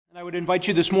I would invite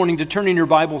you this morning to turn in your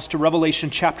Bibles to Revelation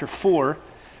chapter 4,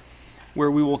 where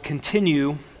we will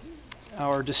continue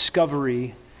our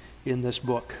discovery in this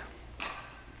book.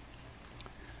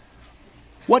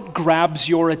 What grabs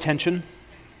your attention?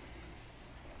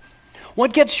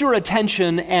 What gets your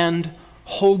attention and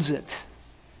holds it?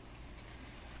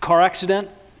 Car accident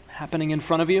happening in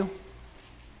front of you?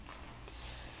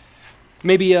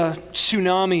 Maybe a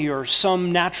tsunami or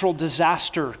some natural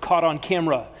disaster caught on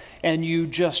camera, and you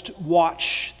just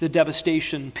watch the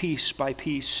devastation piece by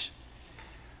piece.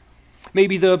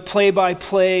 Maybe the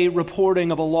play-by-play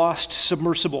reporting of a lost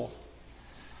submersible,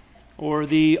 or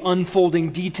the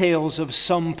unfolding details of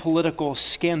some political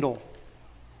scandal.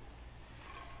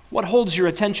 What holds your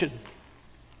attention?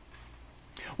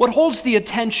 What holds the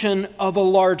attention of a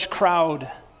large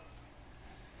crowd?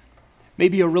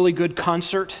 Maybe a really good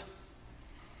concert,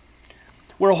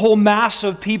 where a whole mass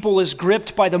of people is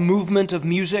gripped by the movement of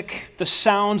music, the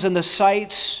sounds and the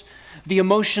sights, the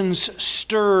emotions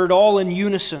stirred all in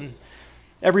unison,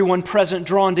 everyone present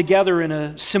drawn together in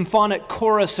a symphonic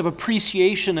chorus of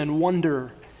appreciation and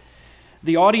wonder.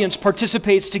 The audience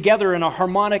participates together in a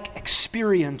harmonic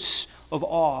experience of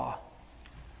awe.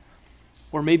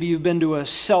 Or maybe you've been to a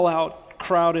sellout,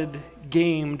 crowded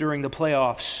game during the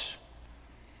playoffs.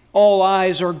 All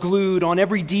eyes are glued on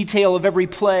every detail of every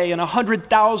play, and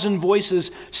 100,000 voices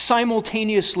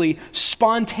simultaneously,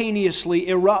 spontaneously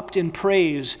erupt in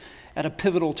praise at a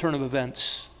pivotal turn of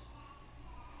events.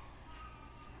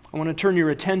 I want to turn your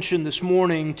attention this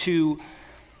morning to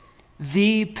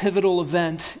the pivotal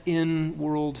event in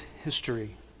world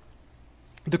history,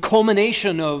 the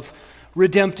culmination of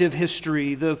redemptive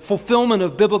history, the fulfillment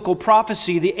of biblical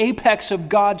prophecy, the apex of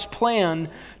God's plan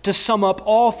to sum up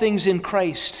all things in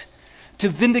Christ, to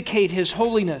vindicate His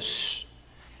holiness,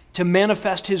 to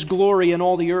manifest His glory in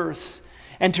all the earth,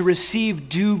 and to receive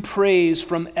due praise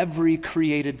from every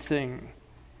created thing.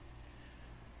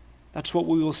 That's what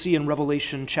we will see in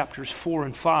Revelation chapters 4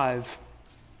 and 5.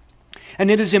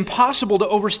 And it is impossible to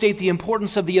overstate the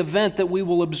importance of the event that we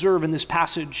will observe in this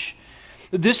passage.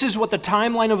 This is what the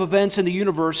timeline of events in the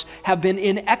universe have been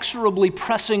inexorably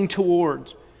pressing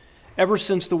toward ever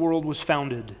since the world was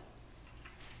founded.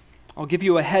 I'll give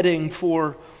you a heading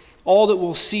for all that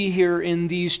we'll see here in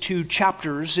these two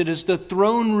chapters. It is the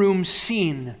throne room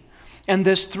scene. And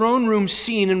this throne room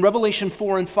scene in Revelation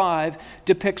 4 and 5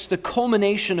 depicts the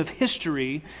culmination of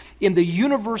history in the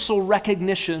universal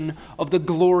recognition of the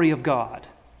glory of God.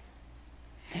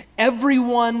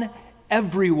 Everyone,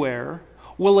 everywhere,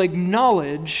 will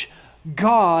acknowledge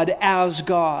God as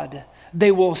God.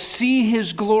 They will see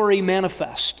His glory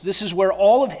manifest. This is where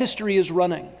all of history is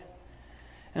running.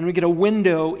 And we get a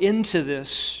window into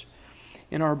this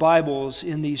in our Bibles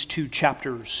in these two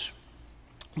chapters.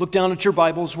 Look down at your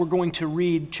Bibles. We're going to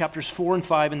read chapters 4 and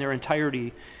 5 in their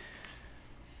entirety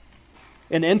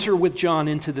and enter with John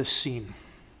into this scene.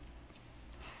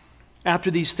 After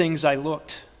these things I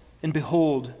looked, and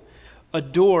behold, a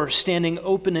door standing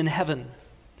open in heaven.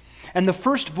 And the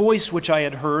first voice which I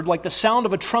had heard, like the sound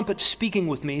of a trumpet speaking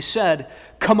with me, said,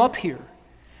 "Come up here,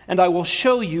 and I will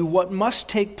show you what must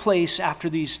take place after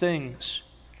these things."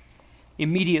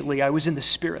 Immediately I was in the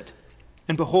Spirit,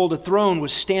 and behold, a throne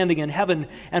was standing in heaven,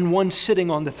 and one sitting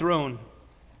on the throne.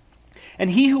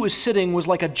 And he who was sitting was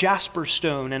like a jasper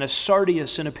stone and a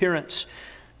sardius in appearance.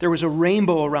 There was a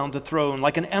rainbow around the throne,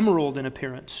 like an emerald in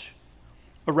appearance.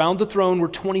 Around the throne were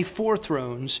 24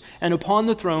 thrones, and upon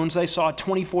the thrones I saw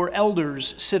 24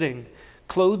 elders sitting,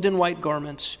 clothed in white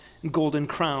garments and golden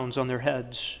crowns on their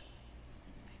heads.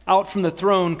 Out from the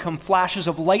throne come flashes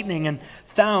of lightning and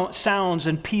sounds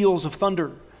and peals of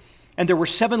thunder. And there were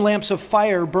 7 lamps of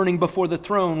fire burning before the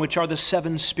throne, which are the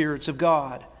 7 spirits of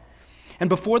God. And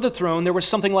before the throne there was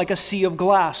something like a sea of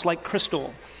glass, like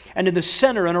crystal. And in the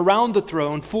center and around the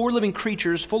throne, 4 living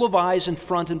creatures full of eyes in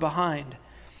front and behind.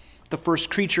 The first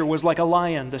creature was like a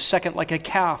lion, the second like a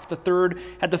calf, the third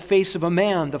had the face of a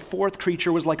man, the fourth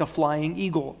creature was like a flying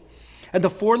eagle. And the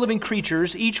 4 living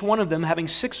creatures, each one of them having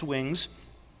 6 wings,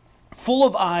 full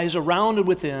of eyes around and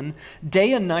within,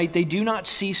 day and night they do not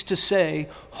cease to say,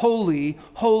 "Holy,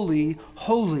 holy,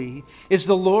 holy is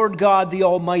the Lord God the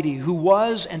Almighty, who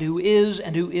was and who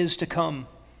is to come."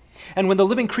 And when the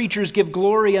living creatures give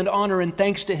glory and honor and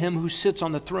thanks to Him who sits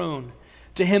on the throne,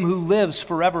 to Him who lives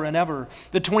forever and ever,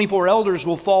 the 24 elders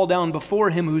will fall down before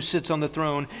Him who sits on the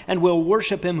throne and will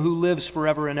worship Him who lives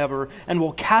forever and ever, and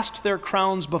will cast their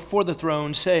crowns before the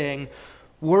throne, saying,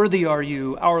 "Worthy are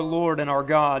you, our Lord and our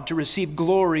God, to receive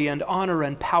glory and honor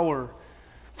and power,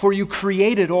 for you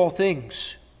created all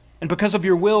things, and because of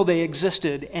your will they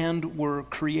existed and were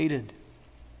created."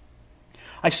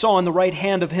 I saw in the right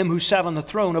hand of him who sat on the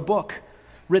throne a book,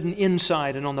 written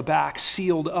inside and on the back,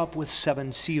 sealed up with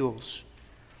 7 seals.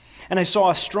 And I saw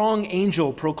a strong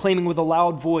angel proclaiming with a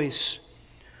loud voice,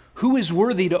 "Who is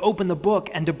worthy to open the book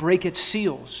and to break its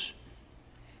seals?"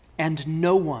 And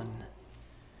no one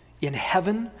in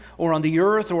heaven or on the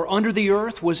earth or under the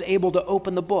earth was able to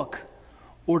open the book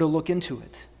or to look into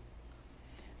it.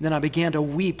 Then I began to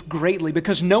weep greatly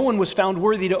because no one was found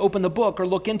worthy to open the book or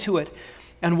look into it.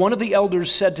 And one of the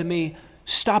elders said to me,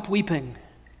 "Stop weeping.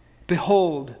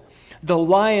 Behold, the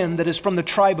Lion that is from the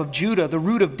tribe of Judah, the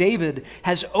root of David,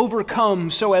 has overcome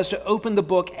so as to open the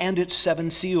book and its 7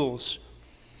 seals."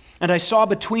 And I saw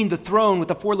between the throne with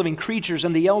the 4 living creatures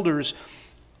and the elders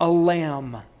a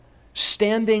lamb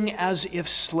standing as if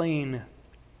slain,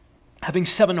 having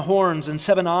 7 horns and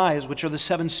 7 eyes, which are the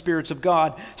 7 spirits of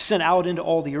God sent out into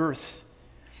all the earth.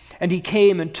 And he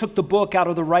came and took the book out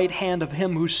of the right hand of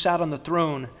him who sat on the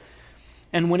throne.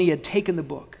 And when he had taken the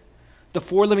book, the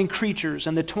 4 living creatures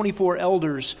and the 24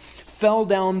 elders fell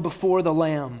down before the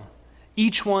Lamb,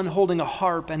 each one holding a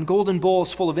harp and golden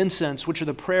bowls full of incense, which are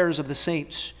the prayers of the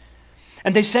saints.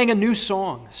 And they sang a new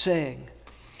song, saying,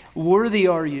 "Worthy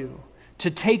are you to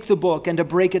take the book and to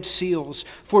break its seals,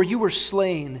 for you were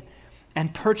slain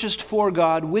and purchased for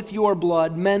God with your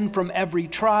blood men from every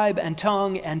tribe and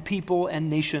tongue and people and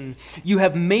nation. You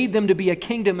have made them to be a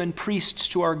kingdom and priests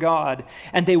to our God,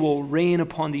 and they will reign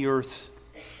upon the earth."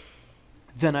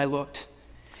 Then I looked,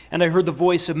 and I heard the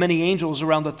voice of many angels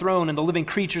around the throne and the living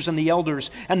creatures and the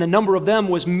elders, and the number of them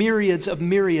was myriads of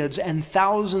myriads and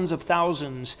thousands of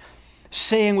thousands,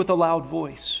 saying with a loud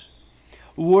voice,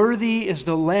 "Worthy is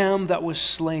the Lamb that was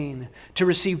slain to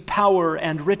receive power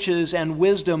and riches and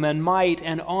wisdom and might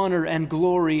and honor and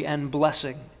glory and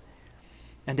blessing."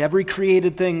 And every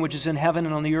created thing which is in heaven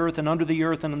and on the earth and under the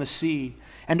earth and on the sea,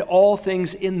 and all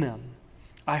things in them,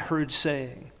 I heard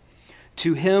saying,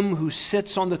 "To him who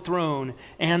sits on the throne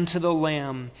and to the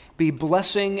Lamb be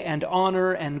blessing and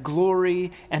honor and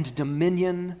glory and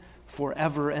dominion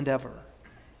forever and ever."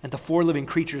 And the 4 living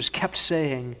creatures kept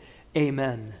saying,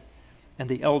 "Amen." And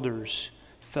the elders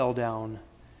fell down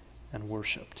and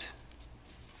worshiped.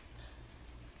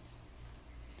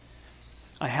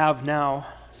 I have now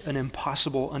an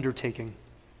impossible undertaking.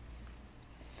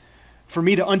 For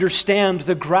me to understand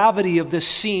the gravity of this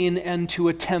scene and to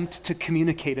attempt to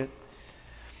communicate it.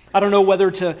 I don't know whether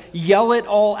to yell it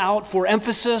all out for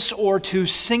emphasis or to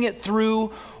sing it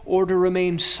through or to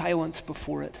remain silent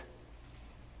before it.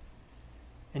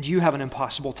 And you have an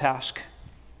impossible task: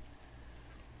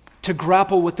 to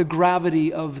grapple with the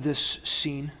gravity of this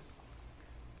scene.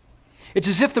 It's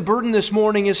as if the burden this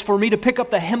morning is for me to pick up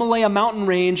the Himalaya mountain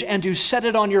range and to set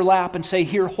it on your lap and say,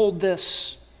 "Here, hold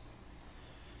this."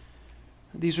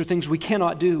 These are things we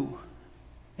cannot do,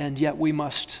 and yet we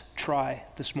must try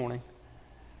this morning.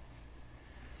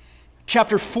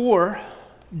 Chapter 4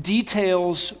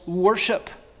 details worship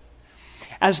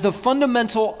as the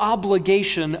fundamental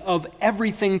obligation of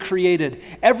everything created.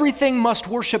 Everything must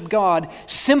worship God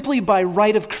simply by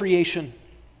right of creation.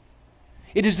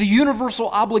 It is the universal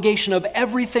obligation of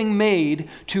everything made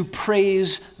to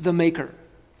praise the Maker.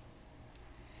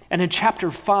 And in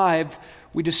chapter 5,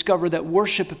 we discover that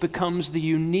worship becomes the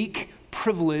unique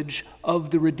privilege of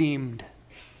the redeemed.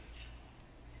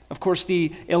 Of course,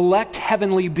 the elect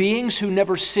heavenly beings who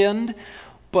never sinned,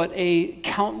 but a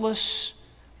countless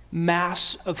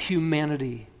mass of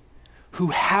humanity who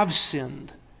have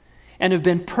sinned and have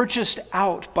been purchased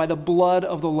out by the blood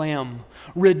of the Lamb,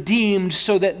 redeemed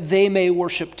so that they may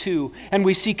worship too. And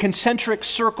we see concentric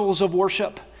circles of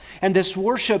worship, and this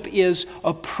worship is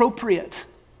appropriate.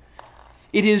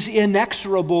 It is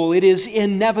inexorable. It is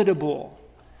inevitable.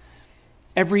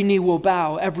 Every knee will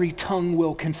bow, every tongue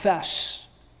will confess.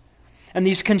 And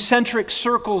these concentric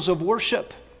circles of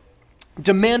worship,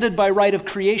 demanded by right of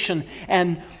creation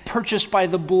and purchased by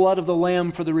the blood of the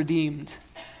Lamb for the redeemed,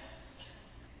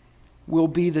 will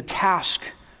be the task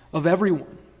of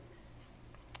everyone,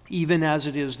 even as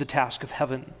it is the task of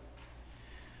heaven.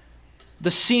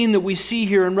 The scene that we see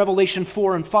here in Revelation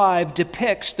 4 and 5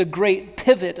 depicts the great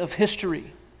pivot of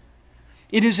history.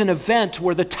 It is an event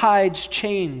where the tides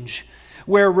change,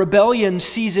 where rebellion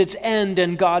sees its end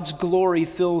and God's glory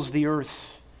fills the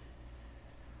earth.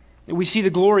 We see the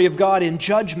glory of God in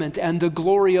judgment and the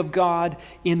glory of God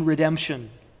in redemption.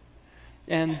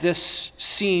 And this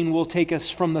scene will take us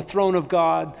from the throne of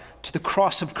God to the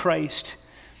cross of Christ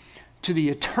to the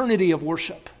eternity of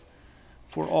worship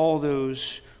for all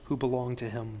those who belong to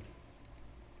Him.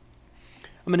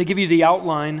 I'm going to give you the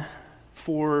outline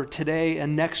for today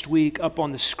and next week up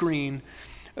on the screen.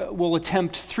 we'll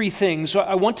attempt three things.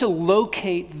 I want to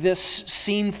locate this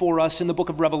scene for us in the book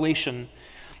of Revelation,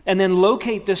 and then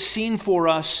locate this scene for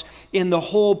us in the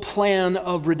whole plan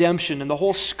of redemption and the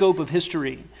whole scope of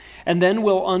history. And then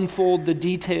we'll unfold the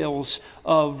details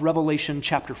of Revelation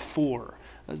chapter 4,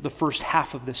 the first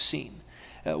half of this scene.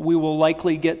 We will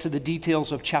likely get to the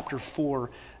details of chapter 4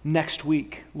 next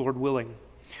week, Lord willing.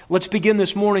 Let's begin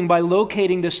this morning by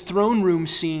locating this throne room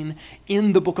scene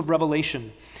in the book of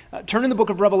Revelation. Turn in the book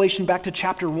of Revelation back to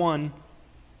chapter 1,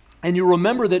 and you'll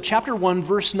remember that chapter 1,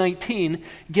 verse 19,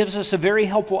 gives us a very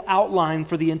helpful outline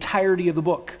for the entirety of the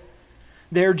book.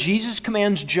 There, Jesus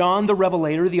commands John the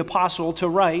Revelator, the apostle, to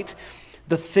write,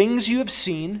 "The things you have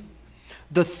seen,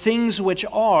 the things which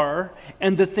are,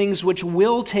 and the things which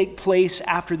will take place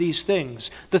after these things."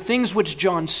 The things which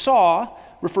John saw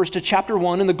refers to chapter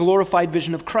 1 and the glorified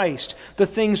vision of Christ. The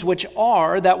things which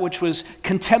are, that which was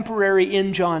contemporary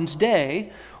in John's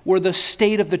day, were the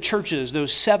state of the churches,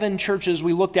 those 7 churches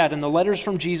we looked at in the letters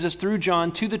from Jesus through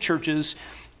John to the churches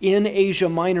in Asia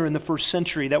Minor in the first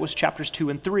century. That was chapters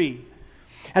 2 and 3.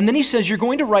 And then he says, you're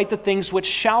going to write the things which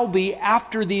shall be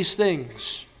after these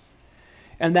things.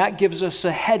 And that gives us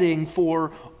a heading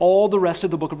for all the rest of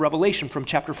the book of Revelation, from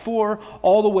chapter 4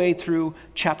 all the way through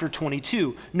chapter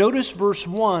 22. Notice verse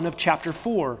 1 of chapter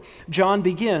 4. John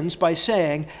begins by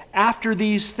saying, "After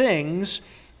these things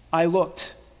I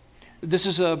looked." This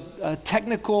is a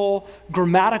technical,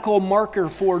 grammatical marker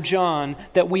for John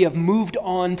that we have moved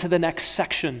on to the next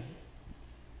section.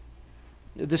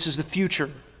 This is the future.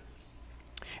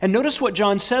 And notice what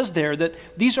John says there, that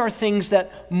these are things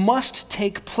that must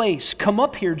take place. "Come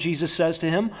up here," Jesus says to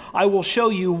him. "I will show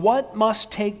you what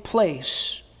must take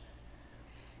place."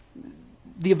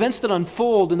 The events that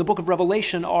unfold in the book of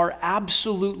Revelation are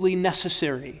absolutely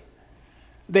necessary.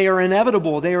 They are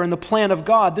inevitable. They are in the plan of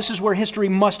God. This is where history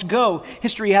must go.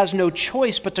 History has no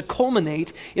choice but to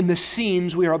culminate in the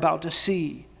scenes we are about to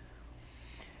see.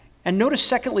 And notice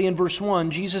secondly in verse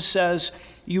 1, Jesus says,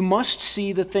 you must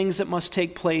see the things that must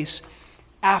take place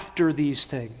after these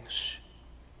things.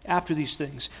 After these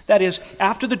things. That is,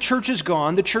 after the church is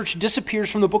gone, the church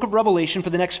disappears from the book of Revelation for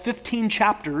the next 15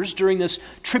 chapters during this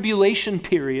tribulation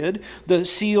period, the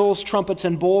seals, trumpets,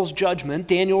 and bowls judgment,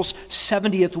 Daniel's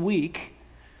 70th week.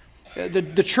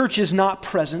 The church is not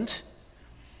present.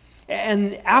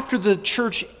 And after the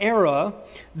church era,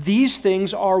 these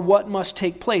things are what must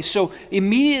take place. So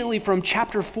immediately from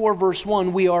chapter 4, verse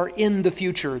 1, we are in the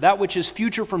future. That which is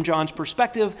future from John's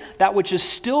perspective, that which is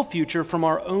still future from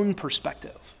our own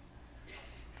perspective.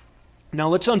 Now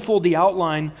let's unfold the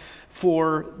outline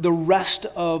for the rest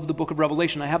of the book of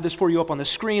Revelation. I have this for you up on the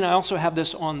screen. I also have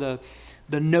this on the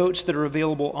notes that are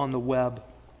available on the web.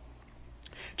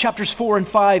 Chapters 4 and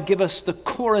 5 give us the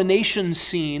coronation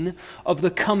scene of the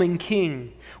coming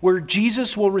king, where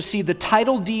Jesus will receive the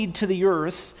title deed to the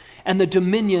earth and the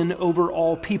dominion over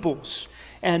all peoples.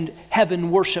 And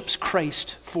heaven worships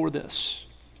Christ for this.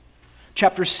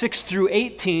 Chapters 6 through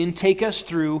 18 take us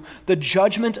through the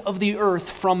judgment of the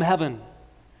earth from heaven.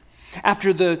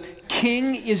 After the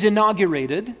king is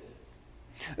inaugurated,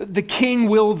 the king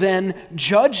will then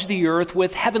judge the earth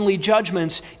with heavenly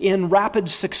judgments in rapid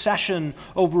succession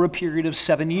over a period of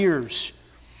 7 years.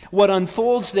 What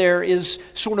unfolds there is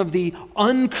sort of the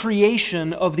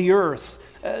uncreation of the earth.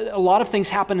 A lot of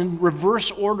things happen in reverse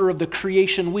order of the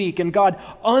creation week, and God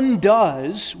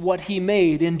undoes what he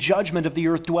made in judgment of the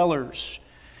earth dwellers.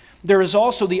 There is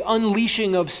also the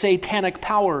unleashing of satanic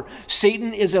power.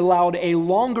 Satan is allowed a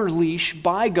longer leash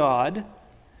by God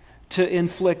to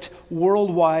inflict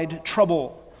worldwide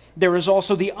trouble. There is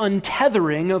also the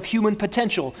untethering of human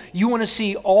potential. You want to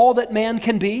see all that man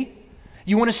can be?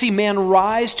 You want to see man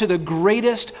rise to the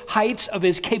greatest heights of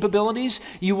his capabilities?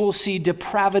 You will see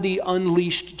depravity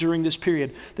unleashed during this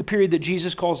period, the period that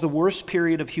Jesus calls the worst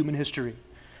period of human history,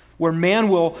 where man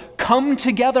will come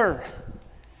together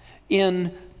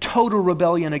in total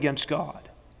rebellion against God.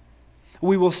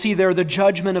 We will see there the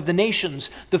judgment of the nations,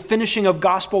 the finishing of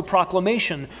gospel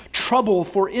proclamation, trouble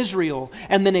for Israel,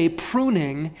 and then a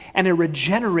pruning and a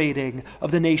regenerating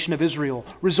of the nation of Israel,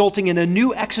 resulting in a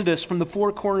new exodus from the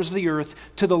four corners of the earth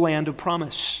to the land of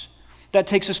promise. That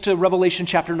takes us to Revelation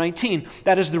chapter 19.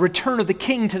 That is the return of the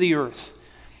king to the earth.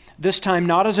 This time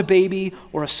not as a baby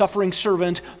or a suffering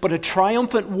servant, but a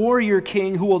triumphant warrior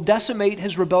king who will decimate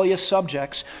his rebellious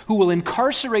subjects, who will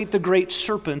incarcerate the great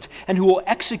serpent, and who will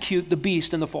execute the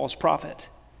beast and the false prophet.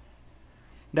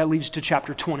 That leads to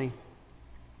chapter 20.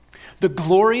 The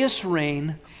glorious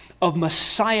reign of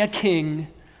Messiah King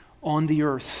on the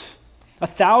earth.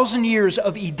 1,000 years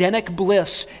of Edenic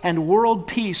bliss and world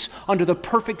peace under the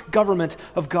perfect government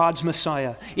of God's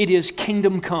Messiah. It is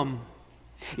kingdom come.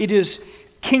 It is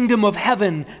kingdom of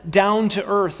heaven down to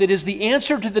earth. It is the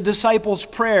answer to the disciples'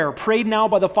 prayer, prayed now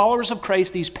by the followers of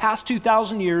Christ these past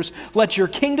 2,000 years. Let your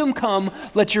kingdom come,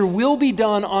 let your will be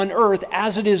done on earth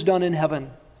as it is done in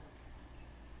heaven.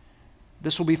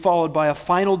 This will be followed by a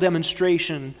final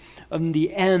demonstration of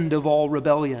the end of all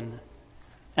rebellion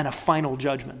and a final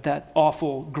judgment, that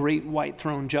awful great white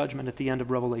throne judgment at the end of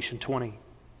Revelation 20.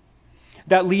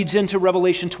 That leads into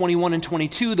Revelation 21 and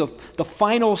 22, the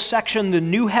final section, the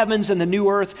new heavens and the new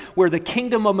earth, where the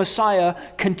kingdom of Messiah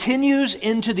continues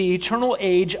into the eternal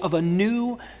age of a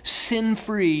new,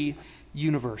 sin-free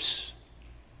universe.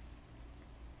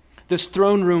 This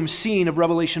throne room scene of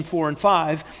Revelation 4 and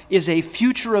 5 is a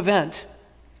future event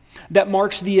that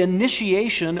marks the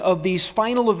initiation of these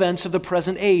final events of the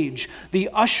present age, the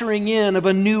ushering in of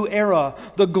a new era,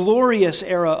 the glorious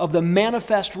era of the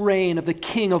manifest reign of the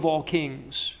King of all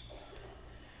kings.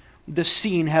 This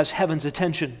scene has heaven's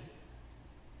attention.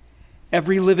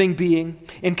 Every living being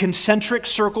in concentric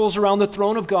circles around the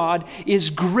throne of God is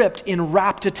gripped in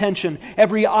rapt attention.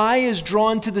 Every eye is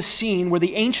drawn to the scene where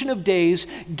the Ancient of Days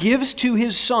gives to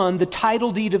his Son the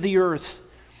title deed of the earth.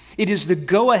 It is the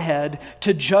go-ahead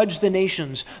to judge the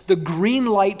nations, the green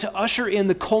light to usher in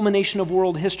the culmination of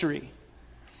world history.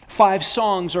 5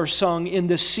 songs are sung in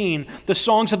this scene. The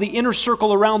songs of the inner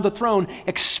circle around the throne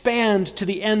expand to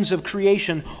the ends of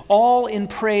creation, all in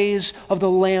praise of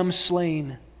the Lamb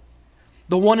slain,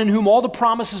 the one in whom all the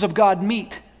promises of God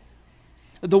meet,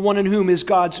 the one in whom is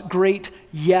God's great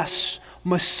yes,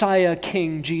 Messiah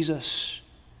King Jesus.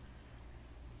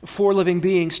 4 living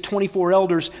beings, 24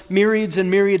 elders, myriads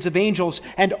and myriads of angels,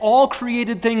 and all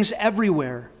created things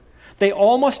everywhere. They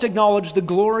all must acknowledge the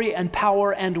glory and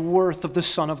power and worth of the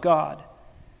Son of God.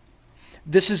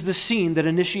 This is the scene that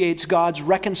initiates God's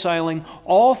reconciling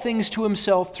all things to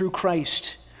himself through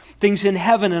Christ. Things in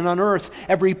heaven and on earth,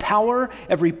 every power,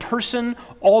 every person,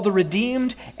 all the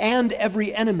redeemed, and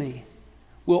every enemy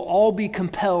will all be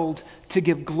compelled to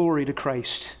give glory to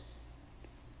Christ.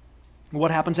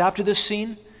 What happens after this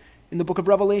scene in the book of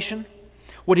Revelation?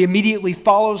 What immediately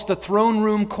follows the throne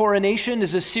room coronation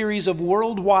is a series of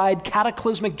worldwide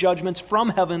cataclysmic judgments from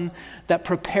heaven that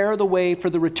prepare the way for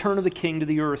the return of the King to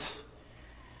the earth,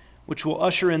 which will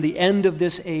usher in the end of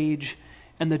this age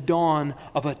and the dawn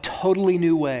of a totally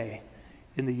new way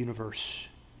in the universe.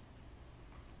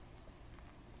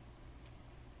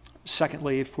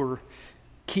 Secondly, if we're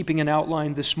keeping an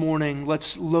outline this morning,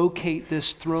 let's locate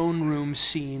this throne room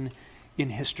scene in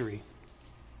history.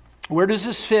 Where does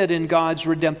this fit in God's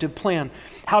redemptive plan?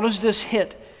 How does this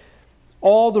hit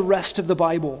all the rest of the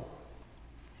Bible?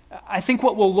 I think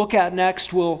what we'll look at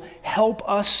next will help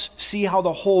us see how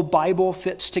the whole Bible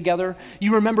fits together.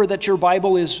 You remember that your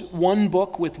Bible is one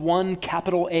book with one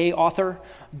capital A author.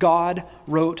 God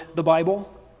wrote the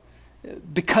Bible.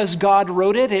 Because God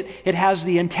wrote it, it has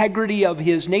the integrity of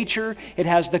his nature. It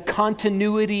has the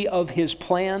continuity of his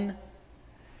plan.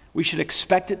 We should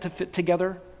expect it to fit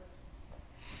together.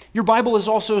 Your Bible is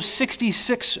also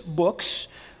 66 books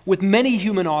with many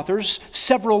human authors,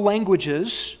 several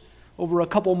languages, over a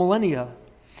couple millennia.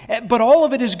 But all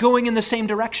of it is going in the same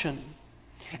direction.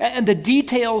 And the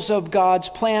details of God's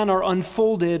plan are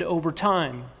unfolded over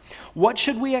time. What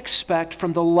should we expect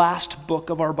from the last book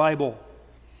of our Bible?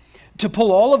 To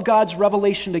pull all of God's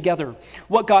revelation together,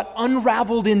 what got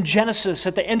unraveled in Genesis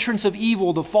at the entrance of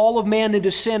evil, the fall of man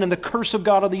into sin, and the curse of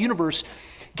God on the universe,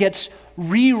 gets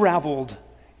re-raveled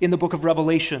in the book of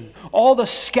Revelation. All the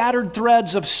scattered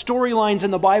threads of storylines in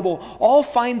the Bible all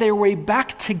find their way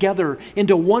back together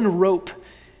into one rope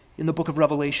in the book of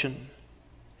Revelation.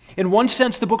 In one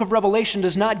sense, the book of Revelation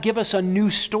does not give us a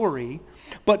new story,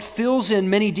 but fills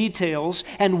in many details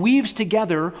and weaves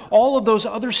together all of those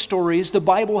other stories the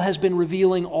Bible has been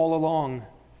revealing all along.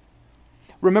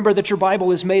 Remember that your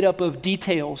Bible is made up of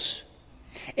details,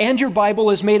 and your Bible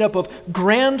is made up of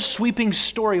grand sweeping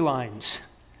storylines.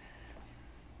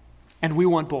 And we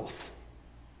want both.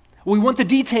 We want the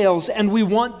details and we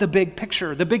want the big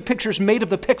picture. The big picture is made of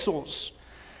the pixels.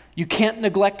 You can't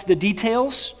neglect the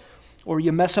details or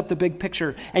you mess up the big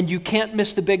picture. And you can't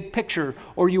miss the big picture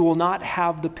or you will not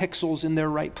have the pixels in their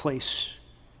right place.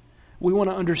 We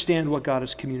want to understand what God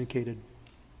has communicated.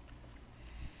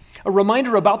 A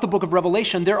reminder about the book of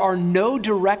Revelation, there are no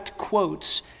direct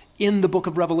quotes in the book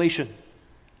of Revelation.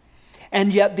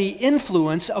 And yet the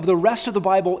influence of the rest of the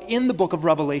Bible in the book of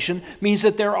Revelation means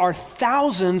that there are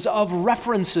thousands of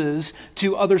references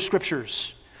to other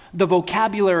scriptures. The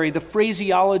vocabulary, the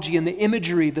phraseology, and the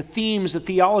imagery, the themes, the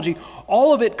theology,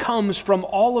 all of it comes from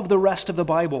all of the rest of the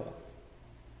Bible.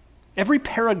 Every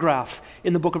paragraph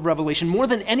in the book of Revelation, more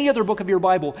than any other book of your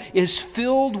Bible, is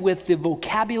filled with the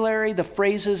vocabulary, the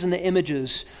phrases, and the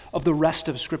images of the rest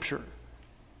of Scripture.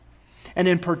 And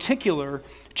in particular,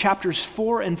 chapters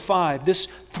 4 and 5, this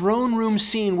throne room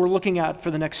scene we're looking at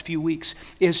for the next few weeks,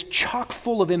 is chock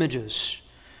full of images,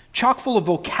 chock full of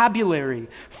vocabulary,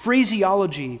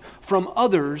 phraseology from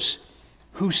others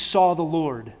who saw the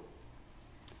Lord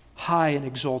high and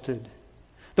exalted.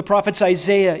 The prophets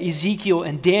Isaiah, Ezekiel,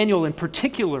 and Daniel in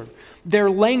particular, their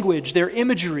language, their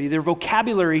imagery, their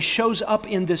vocabulary shows up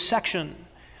in this section.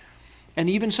 And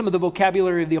even some of the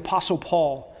vocabulary of the Apostle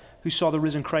Paul, who saw the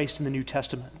risen Christ in the New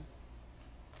Testament.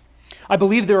 I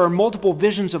believe there are multiple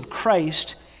visions of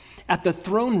Christ at the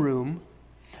throne room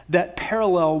that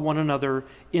parallel one another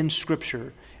in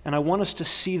Scripture. And I want us to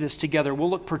see this together. We'll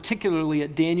look particularly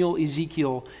at Daniel,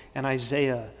 Ezekiel, and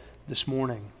Isaiah this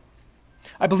morning.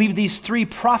 I believe these three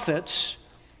prophets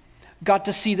got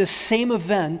to see the same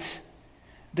event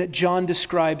that John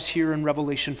describes here in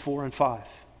Revelation 4 and 5.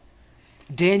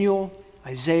 Daniel,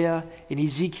 Isaiah, and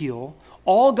Ezekiel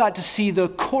all got to see the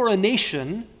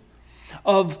coronation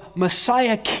of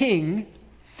Messiah King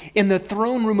in the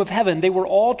throne room of heaven. They were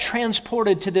all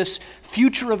transported to this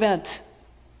future event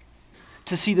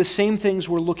to see the same things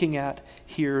we're looking at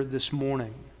here this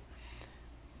morning.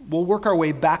 We'll work our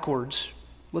way backwards.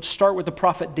 Let's start with the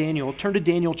prophet Daniel. Turn to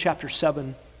Daniel chapter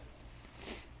 7.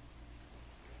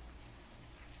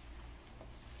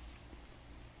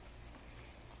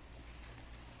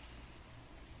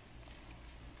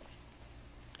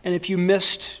 And if you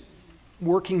missed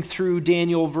working through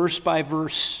Daniel verse by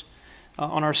verse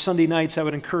on our Sunday nights, I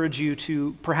would encourage you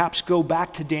to perhaps go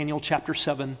back to Daniel chapter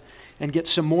 7 and get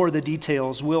some more of the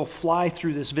details. We'll fly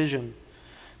through this vision.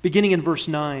 Beginning in verse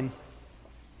 9,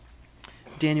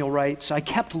 Daniel writes, "I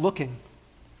kept looking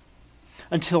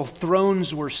until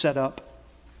thrones were set up,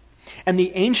 and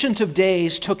the Ancient of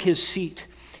Days took his seat.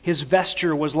 His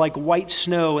vesture was like white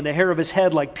snow, and the hair of his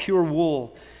head like pure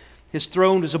wool. His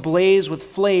throne was ablaze with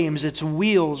flames. Its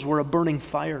wheels were a burning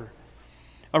fire.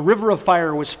 A river of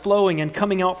fire was flowing and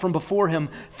coming out from before him.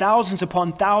 Thousands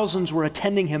upon thousands were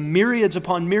attending him. Myriads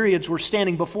upon myriads were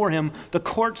standing before him. The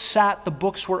court sat, the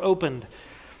books were opened.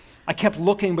 I kept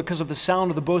looking because of the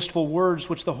sound of the boastful words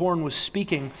which the horn was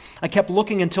speaking. I kept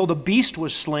looking until the beast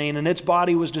was slain, and its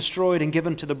body was destroyed and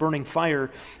given to the burning fire.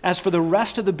 As for the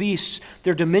rest of the beasts,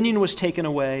 their dominion was taken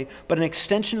away, but an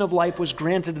extension of life was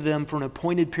granted to them for an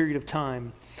appointed period of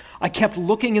time. I kept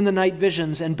looking in the night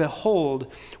visions, and behold,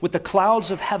 with the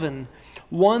clouds of heaven,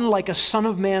 one like a son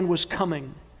of man was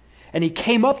coming. And he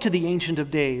came up to the Ancient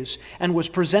of Days and was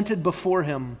presented before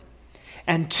him.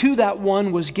 And to that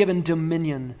one was given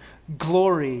dominion,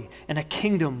 glory, and a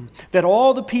kingdom, that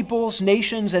all the peoples,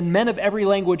 nations, and men of every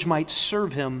language might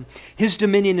serve him. His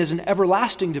dominion is an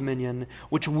everlasting dominion,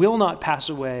 which will not pass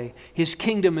away. His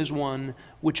kingdom is one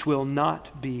which will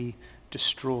not be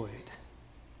destroyed."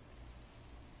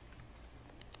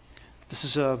 This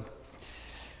is a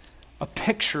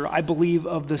picture, I believe,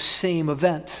 of the same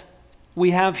event.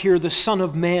 We have here the Son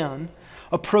of Man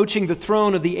approaching the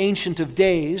throne of the Ancient of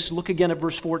Days. Look again at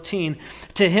verse 14.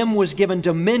 To him was given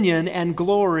dominion and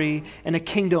glory and a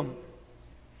kingdom.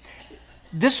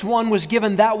 This one was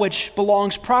given that which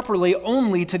belongs properly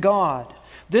only to God.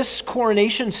 This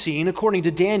coronation scene, according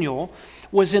to Daniel,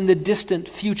 was in the distant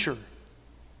future.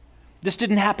 This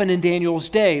didn't happen in Daniel's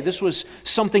day. This was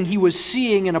something he was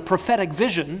seeing in a prophetic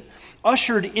vision,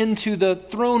 ushered into the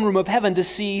throne room of heaven to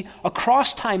see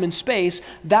across time and space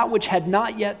that which had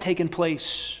not yet taken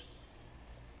place.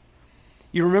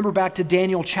 You remember back to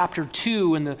Daniel chapter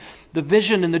 2 and the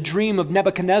vision and the dream of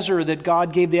Nebuchadnezzar that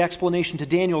God gave the explanation to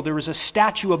Daniel. There was a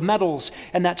statue of metals,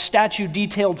 and that statue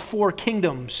detailed 4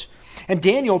 kingdoms. And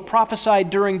Daniel prophesied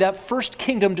during that first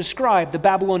kingdom described, the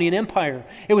Babylonian Empire.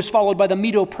 It was followed by the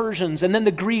Medo-Persians, and then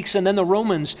the Greeks, and then the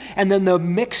Romans, and then the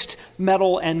mixed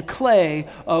metal and clay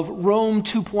of Rome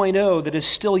 2.0 that is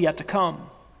still yet to come.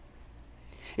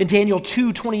 In Daniel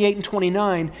 2, 28 and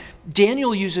 29,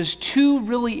 Daniel uses 2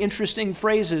 really interesting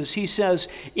phrases. He says,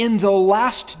 "in the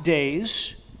last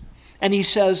days," and he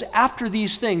says, "after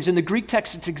these things." In the Greek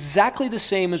text, it's exactly the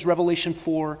same as Revelation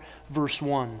 4, verse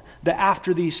 1. The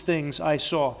 "after these things I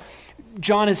saw."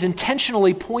 John is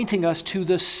intentionally pointing us to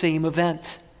the same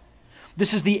event.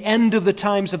 This is the end of the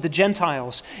times of the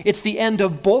Gentiles. It's the end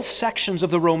of both sections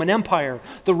of the Roman Empire,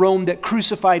 the Rome that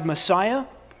crucified Messiah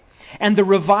and the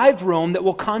revived Rome that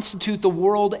will constitute the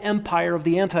world empire of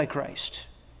the Antichrist.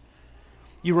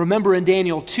 You remember in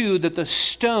Daniel 2 that the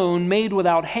stone made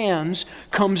without hands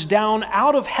comes down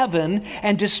out of heaven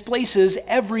and displaces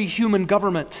every human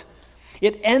government.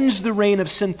 It ends the reign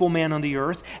of sinful man on the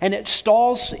earth, and it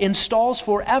installs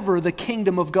forever the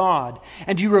kingdom of God.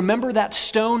 And do you remember that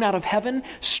stone out of heaven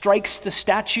strikes the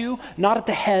statue, not at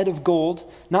the head of gold,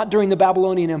 not during the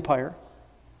Babylonian Empire,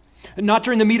 not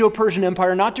during the Medo-Persian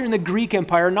Empire, not during the Greek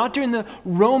Empire, not during the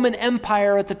Roman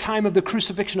Empire at the time of the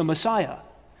crucifixion of Messiah.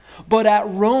 But at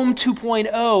Rome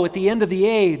 2.0, at the end of the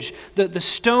age, the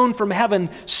stone from heaven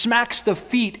smacks the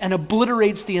feet and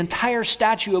obliterates the entire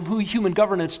statue of human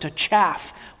governance to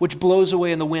chaff, which blows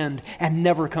away in the wind and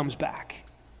never comes back.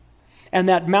 And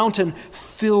that mountain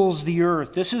fills the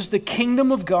earth. This is the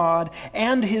kingdom of God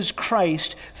and his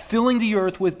Christ filling the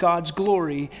earth with God's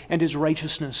glory and his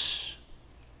righteousness.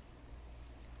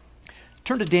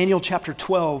 Turn to Daniel chapter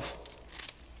 12.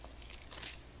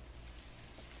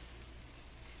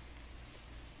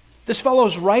 This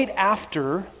follows right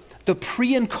after the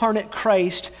pre-incarnate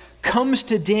Christ comes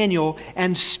to Daniel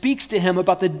and speaks to him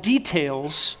about the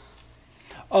details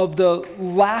of the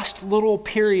last little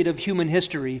period of human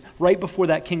history right before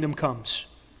that kingdom comes.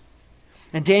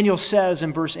 And Daniel says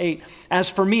in verse 8, "As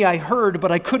for me, I heard,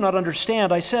 but I could not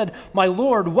understand. I said, 'My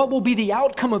Lord, what will be the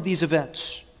outcome of these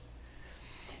events?'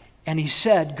 And he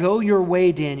said, 'Go your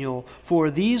way, Daniel, for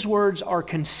these words are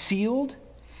concealed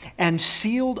and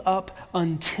sealed up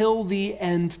until the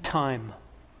end time.'"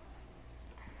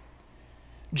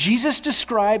 Jesus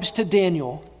describes to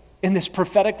Daniel in this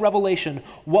prophetic revelation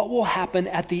what will happen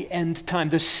at the end time.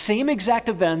 The same exact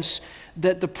events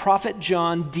that the prophet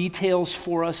John details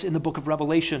for us in the book of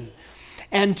Revelation.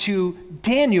 And to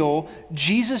Daniel,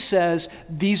 Jesus says,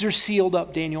 "These are sealed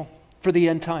up, Daniel, for the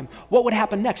end time." What would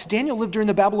happen next? Daniel lived during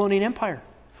the Babylonian Empire.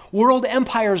 World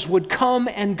empires would come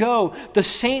and go. The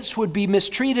saints would be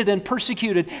mistreated and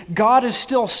persecuted. God is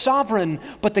still sovereign,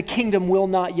 but the kingdom will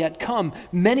not yet come.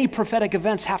 Many prophetic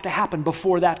events have to happen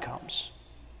before that comes.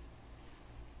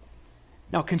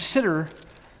 Now consider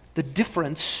the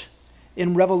difference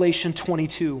in Revelation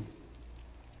 22.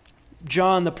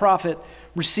 John the prophet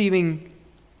receiving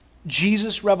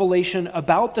Jesus' revelation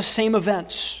about the same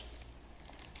events.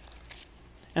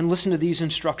 And listen to these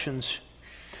instructions.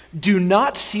 "Do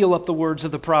not seal up the words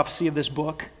of the prophecy of this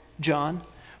book, John,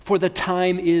 for the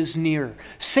time is near."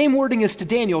 Same wording as to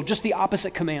Daniel, just the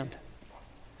opposite command.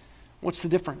 What's the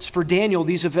difference? For Daniel,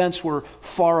 these events were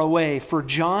far away. For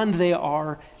John, they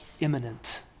are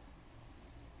imminent.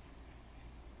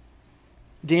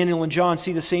 Daniel and John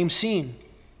see the same scene.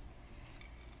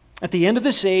 At the end of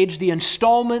this age, the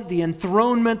installment, the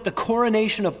enthronement, the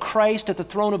coronation of Christ at the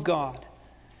throne of God.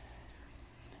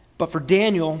 But for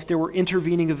Daniel, there were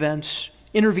intervening events,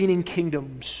 intervening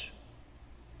kingdoms.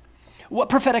 What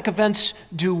prophetic events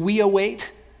do we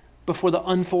await before the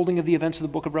unfolding of the events of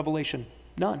the book of Revelation?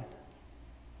 None.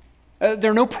 There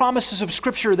are no promises of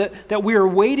Scripture that we are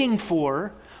waiting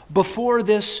for before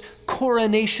this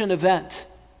coronation event.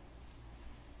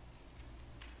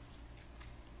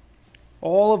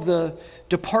 All of the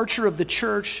departure of the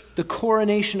church, the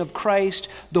coronation of Christ,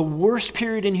 the worst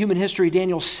period in human history,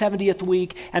 Daniel's 70th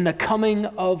week, and the coming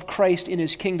of Christ in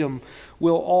his kingdom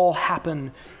will all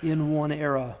happen in one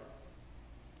era.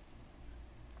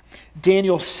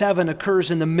 Daniel 7 occurs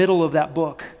in the middle of that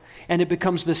book, and it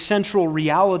becomes the central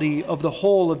reality of the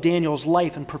whole of Daniel's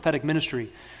life and prophetic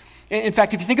ministry. In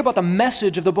fact, if you think about the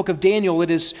message of the book of Daniel,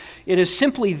 it is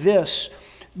simply this: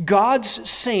 God's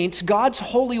saints, God's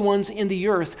holy ones in the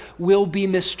earth will be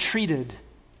mistreated,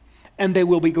 and they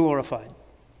will be glorified.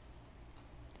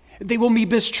 They will be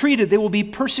mistreated, they will be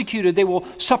persecuted, they will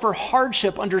suffer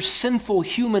hardship under sinful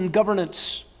human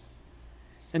governance.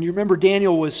 And you remember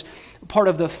Daniel was part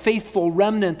of the faithful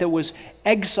remnant that was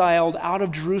exiled out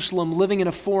of Jerusalem, living in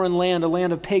a foreign land, a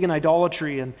land of pagan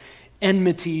idolatry and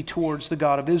enmity towards the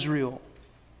God of Israel.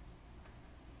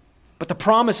 But the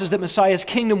promise is that Messiah's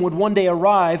kingdom would one day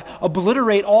arrive,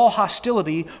 obliterate all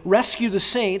hostility, rescue the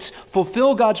saints,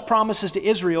 fulfill God's promises to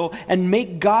Israel, and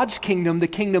make God's kingdom the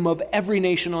kingdom of every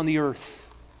nation on the earth.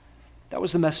 That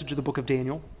was the message of the book of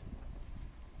Daniel.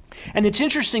 And it's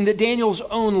interesting that Daniel's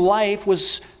own life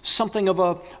was something of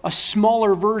a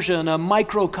smaller version, a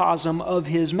microcosm of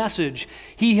his message.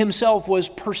 He himself was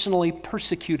personally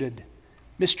persecuted,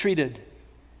 mistreated.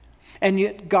 And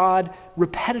yet God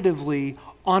repetitively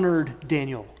honored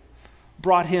Daniel,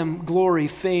 brought him glory,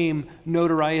 fame,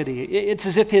 notoriety. It's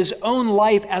as if his own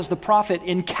life as the prophet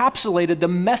encapsulated the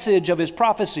message of his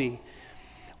prophecy,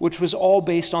 which was all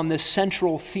based on this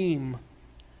central theme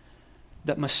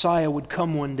that Messiah would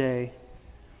come one day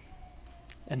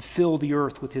and fill the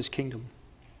earth with his kingdom.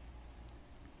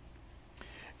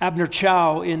 Abner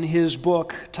Chow, in his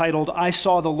book titled I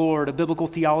Saw the Lord, A Biblical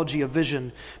Theology of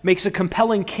Vision, makes a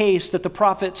compelling case that the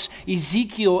prophets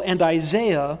Ezekiel and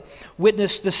Isaiah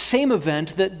witnessed the same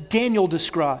event that Daniel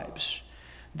describes,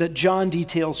 that John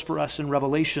details for us in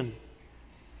Revelation.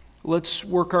 Let's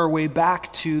work our way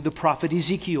back to the prophet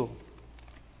Ezekiel.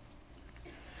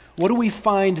 What do we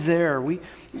find there? We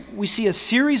see a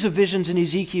series of visions in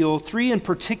Ezekiel, 3 in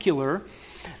particular,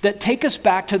 that take us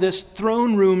back to this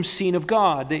throne room scene of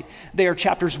God. They are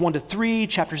chapters 1 to 3,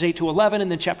 chapters 8 to 11,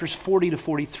 and then chapters 40 to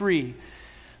 43.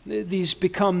 These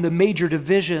become the major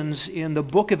divisions in the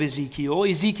book of Ezekiel.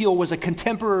 Ezekiel was a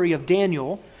contemporary of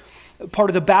Daniel, part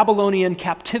of the Babylonian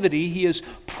captivity. He is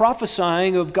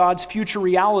prophesying of God's future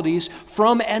realities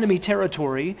from enemy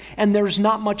territory, and there's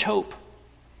not much hope.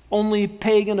 Only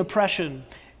pagan oppression,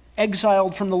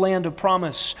 exiled from the land of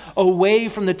promise, away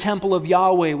from the temple of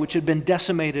Yahweh, which had been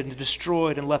decimated and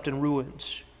destroyed and left in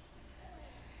ruins.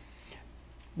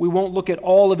 We won't look at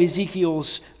all of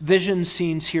Ezekiel's vision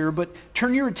scenes here, but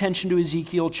turn your attention to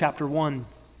Ezekiel chapter 1.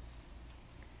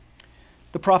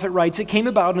 The prophet writes, "It came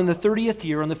about in the 30th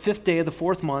year, on the 5th day of the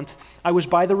 4th month, I was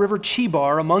by the river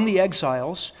Chebar among the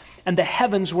exiles, and the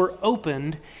heavens were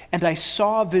opened, and I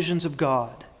saw visions of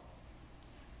God."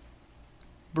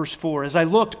 Verse 4, "As I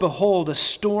looked, behold, a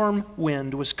storm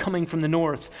wind was coming from the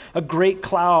north, a great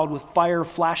cloud with fire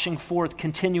flashing forth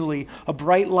continually, a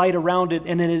bright light around it,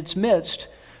 and in its midst,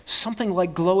 something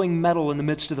like glowing metal in the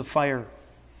midst of the fire.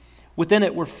 Within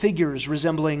it were figures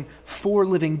resembling 4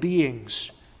 living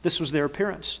beings." This was their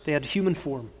appearance. They had human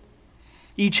form.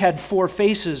 Each had 4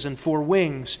 faces and 4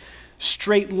 wings,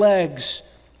 straight legs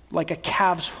like a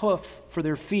calf's hoof for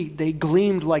their feet. They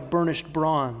gleamed like burnished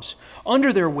bronze.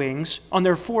 Under their wings, on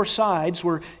their 4 sides,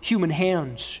 were human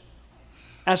hands.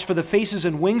 As for the faces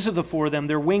and wings of the 4 of them,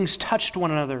 their wings touched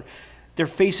one another. Their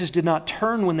faces did not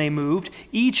turn when they moved.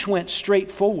 Each went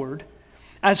straight forward.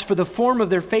 As for the form of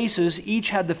their faces,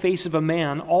 each had the face of a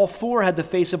man. All 4 had the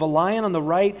face of a lion on the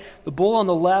right, the bull on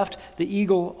the left, the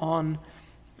eagle on,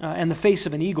 and the face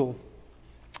of an eagle.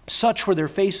 Such were their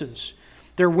faces.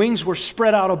 Their wings were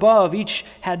spread out above. Each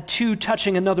had 2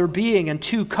 touching another being, and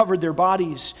 2 covered their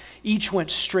bodies. Each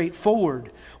went straight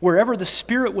forward. Wherever the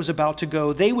Spirit was about to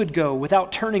go, they would go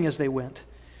without turning as they went.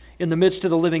 In the midst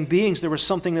of the living beings, there was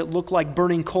something that looked like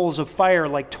burning coals of fire,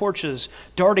 like torches,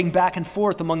 darting back and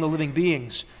forth among the living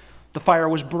beings. The fire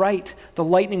was bright. The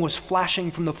lightning was flashing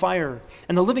from the fire,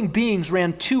 and the living beings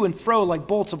ran to and fro like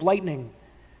bolts of lightning.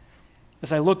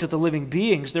 As I looked at the living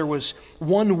beings, there was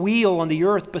 1 wheel on the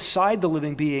earth beside the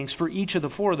living beings for each of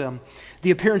the 4 of them. The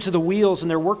appearance of the wheels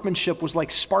and their workmanship was like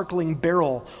sparkling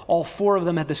beryl. All 4 of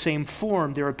them had the same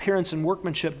form, their appearance and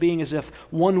workmanship being as if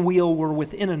 1 wheel were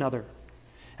within another.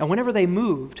 And whenever they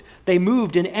moved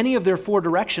in any of their 4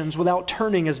 directions without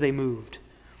turning as they moved.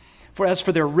 For as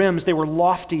for their rims, they were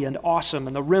lofty and awesome,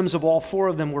 and the rims of all 4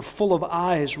 of them were full of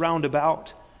eyes round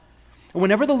about. And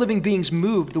whenever the living beings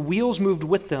moved, the wheels moved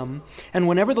with them. And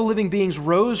whenever the living beings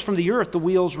rose from the earth, the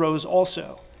wheels rose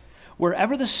also.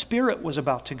 Wherever the Spirit was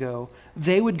about to go,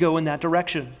 they would go in that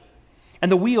direction.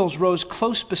 And the wheels rose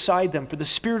close beside them, for the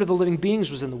Spirit of the living beings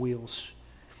was in the wheels.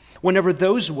 Whenever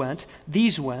those went,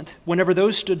 these went. Whenever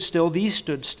those stood still, these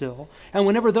stood still. And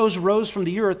whenever those rose from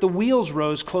the earth, the wheels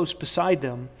rose close beside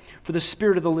them, for the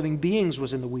Spirit of the living beings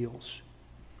was in the wheels.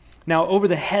 Now, over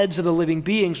the heads of the living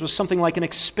beings was something like an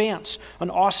expanse,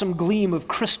 an awesome gleam of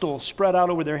crystal spread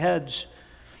out over their heads.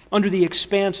 Under the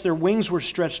expanse, their wings were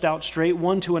stretched out straight,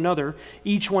 one to another.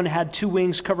 Each one had 2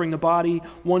 wings covering the body,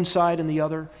 one side and the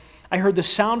other. I heard the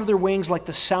sound of their wings like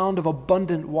the sound of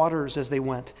abundant waters as they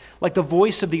went, like the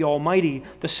voice of the Almighty,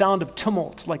 the sound of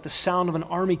tumult, like the sound of an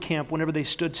army camp. Whenever they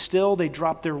stood still, they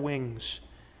dropped their wings.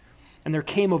 And there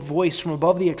came a voice from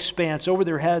above the expanse over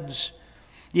their heads.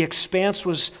 The expanse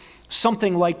was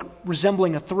something like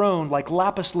resembling a throne, like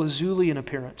lapis lazuli in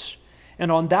appearance. And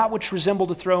on that which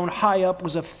resembled a throne, high up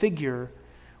was a figure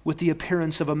with the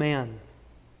appearance of a man.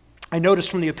 I noticed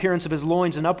from the appearance of his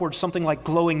loins and upward something like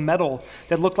glowing metal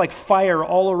that looked like fire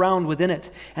all around within it.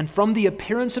 And from the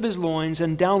appearance of his loins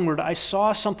and downward, I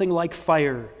saw something like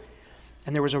fire,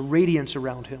 and there was a radiance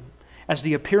around him. As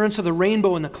the appearance of the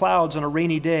rainbow in the clouds on a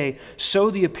rainy day,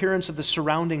 so the appearance of the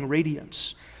surrounding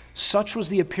radiance. Such was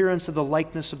the appearance of the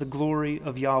likeness of the glory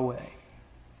of Yahweh.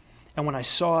 And when I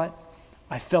saw it,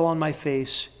 I fell on my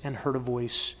face and heard a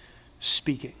voice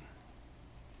speaking.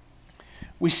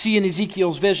 We see in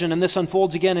Ezekiel's vision, and this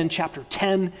unfolds again in chapter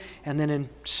 10 and then in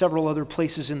several other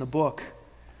places in the book,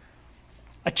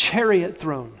 a chariot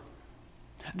throne.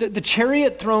 The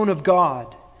chariot throne of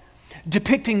God,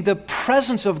 depicting the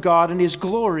presence of God and His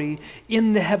glory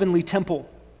in the heavenly temple.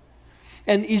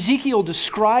 And Ezekiel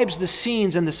describes the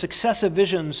scenes and the successive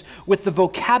visions with the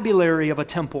vocabulary of a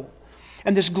temple.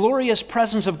 And this glorious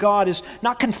presence of God is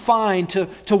not confined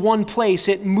to one place.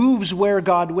 It moves where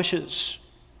God wishes.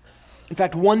 In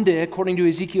fact, one day, according to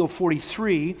Ezekiel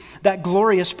 43, that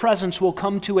glorious presence will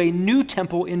come to a new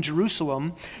temple in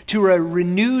Jerusalem, to a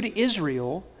renewed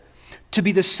Israel, to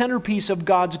be the centerpiece of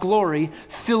God's glory,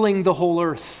 filling the whole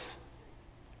earth.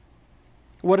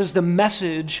 What is the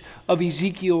message of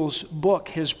Ezekiel's book,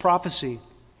 his prophecy?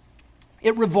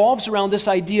 It revolves around this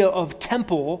idea of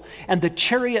temple and the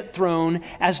chariot throne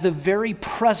as the very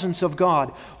presence of God.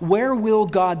 Where will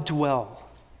God dwell?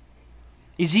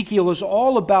 Ezekiel is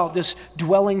all about this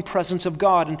dwelling presence of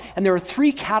God. And there are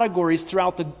three categories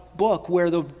throughout the book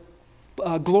where the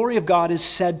glory of God is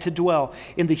said to dwell: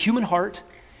 in the human heart,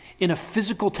 in a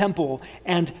physical temple,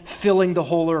 and filling the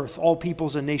whole earth, all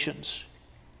peoples and nations.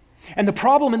 And the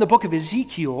problem in the book of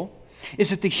Ezekiel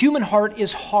is that the human heart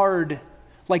is hard,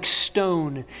 like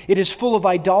stone. It is full of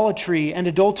idolatry and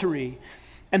adultery,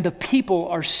 and the people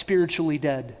are spiritually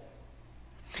dead.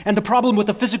 And the problem with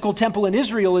the physical temple in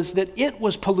Israel is that it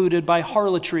was polluted by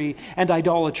harlotry and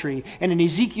idolatry, and in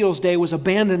Ezekiel's day was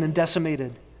abandoned and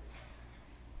decimated.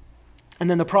 And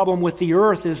then the problem with the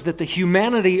earth is that the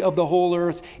humanity of the whole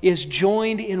earth is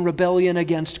joined in rebellion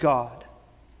against God.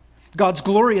 God's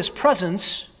glorious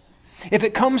presence, if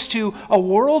it comes to a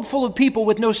world full of people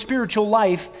with no spiritual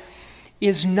life,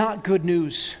 is not good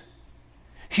news.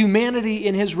 Humanity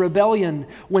in his rebellion,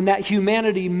 when that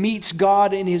humanity meets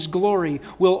God in his glory,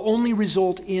 will only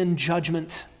result in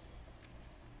judgment.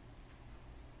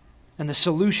 And the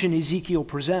solution Ezekiel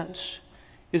presents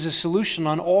is a solution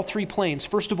on all three planes.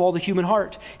 First of all, the human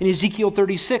heart. In Ezekiel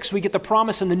 36, we get the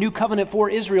promise in the new covenant for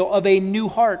Israel of a new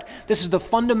heart. This is the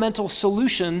fundamental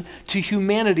solution to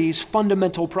humanity's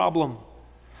fundamental problem.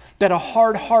 That a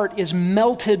hard heart is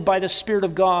melted by the Spirit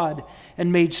of God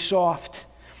and made soft.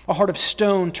 A heart of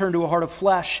stone turned to a heart of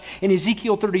flesh. In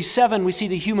Ezekiel 37, we see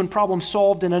the human problem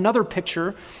solved in another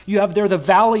picture. You have there the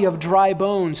valley of dry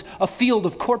bones, a field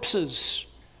of corpses.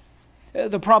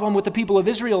 The problem with the people of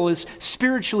Israel is,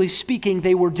 spiritually speaking,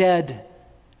 they were dead.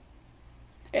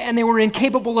 And they were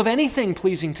incapable of anything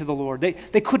pleasing to the Lord.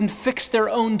 They couldn't fix their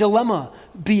own dilemma,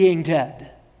 being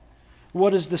dead.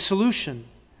 What is the solution?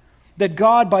 That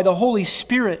God, by the Holy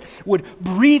Spirit, would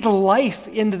breathe life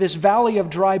into this valley of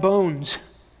dry bones.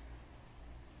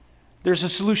 There's a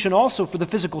solution also for the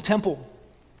physical temple,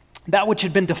 that which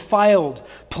had been defiled,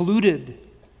 polluted.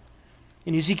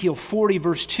 In Ezekiel 40,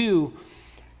 verse 2,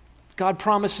 God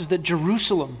promises that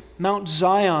Jerusalem, Mount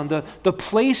Zion, the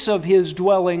place of his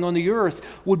dwelling on the earth,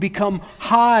 would become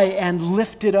high and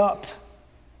lifted up.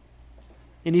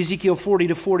 In Ezekiel 40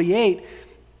 to 48,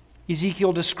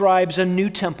 Ezekiel describes a new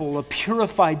temple, a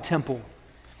purified temple,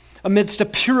 amidst a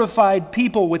purified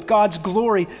people with God's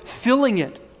glory filling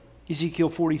it, Ezekiel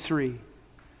 43.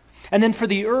 And then for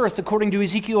the earth, according to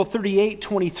Ezekiel 38,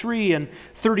 23 and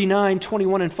 39,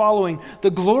 21 and following,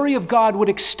 the glory of God would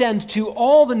extend to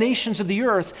all the nations of the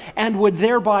earth and would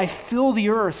thereby fill the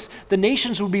earth. The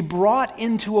nations would be brought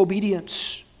into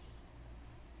obedience.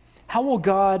 How will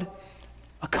God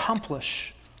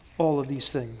accomplish all of these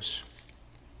things?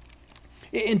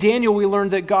 In Daniel, we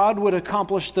learned that God would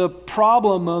accomplish the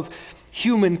problem of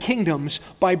human kingdoms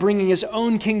by bringing his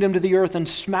own kingdom to the earth and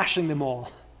smashing them all.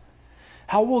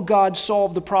 How will God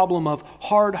solve the problem of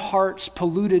hard hearts,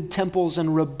 polluted temples,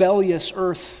 and rebellious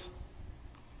earth?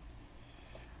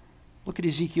 Look at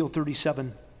Ezekiel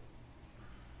 37,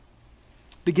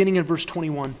 beginning in verse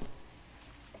 21.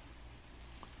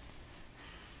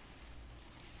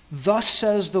 Thus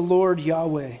says the Lord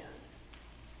Yahweh,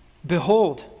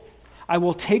 behold, I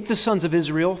will take the sons of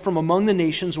Israel from among the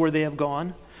nations where they have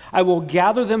gone. I will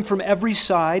gather them from every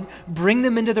side, bring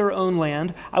them into their own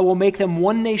land. I will make them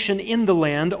one nation in the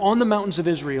land, on the mountains of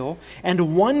Israel,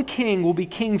 and one king will be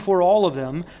king for all of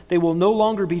them. They will no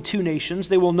longer be two nations.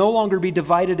 They will no longer be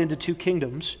divided into two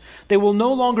kingdoms. They will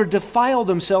no longer defile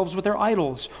themselves with their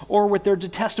idols, or with their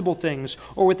detestable things,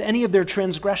 or with any of their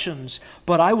transgressions.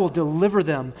 But I will deliver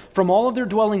them from all of their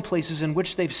dwelling places in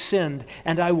which they've sinned,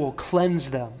 and I will cleanse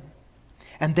them.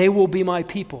 And they will be my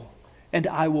people, and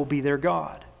I will be their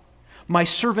God. My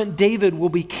servant David will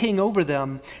be king over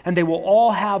them, and they will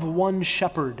all have one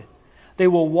shepherd. They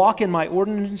will walk in my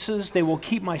ordinances. They will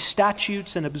keep my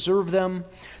statutes and observe them.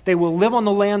 They will live on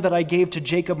the land that I gave to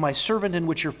Jacob my servant, in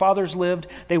which your fathers lived.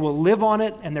 They will live on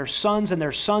it, and their sons'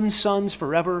 sons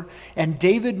forever. And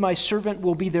David my servant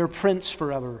will be their prince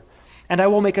forever. And I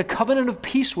will make a covenant of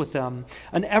peace with them,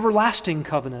 an everlasting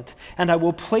covenant, and I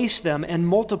will place them and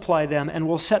multiply them, and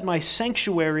will set my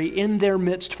sanctuary in their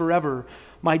midst forever.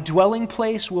 My dwelling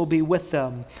place will be with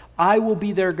them. I will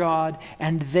be their God,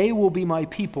 and they will be my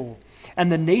people.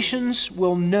 And the nations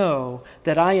will know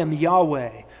that I am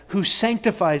Yahweh, who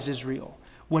sanctifies Israel,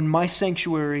 when my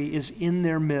sanctuary is in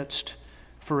their midst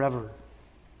forever.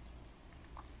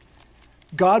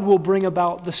 God will bring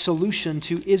about the solution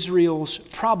to Israel's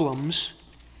problems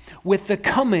with the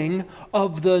coming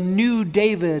of the new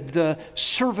David, the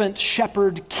servant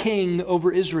shepherd king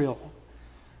over Israel,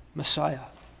 Messiah.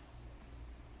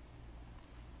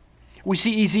 We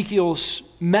see Ezekiel's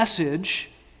message,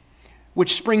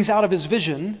 which springs out of his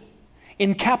vision,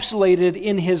 encapsulated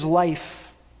in his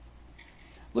life.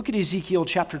 Look at Ezekiel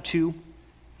chapter 2.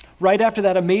 Right after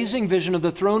that amazing vision of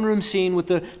the throne room scene with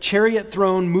the chariot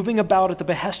throne moving about at the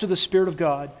behest of the Spirit of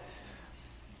God,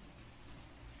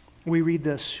 we read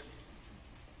this.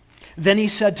 Then he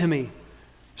said to me,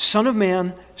 Son of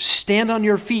man, stand on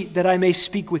your feet that I may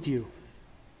speak with you.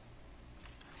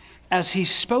 As he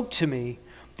spoke to me,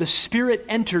 the Spirit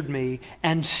entered me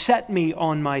and set me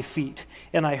on my feet,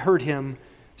 and I heard him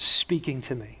speaking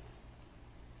to me.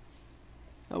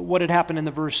 What had happened in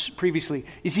the verse previously?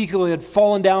 Ezekiel had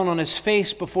fallen down on his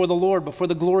face before the Lord, before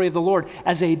the glory of the Lord,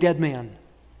 as a dead man.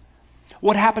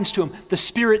 What happens to him? The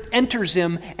Spirit enters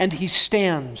him and he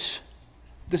stands.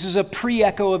 This is a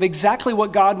pre-echo of exactly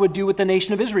what God would do with the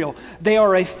nation of Israel. They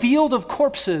are a field of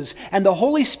corpses, and the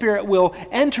Holy Spirit will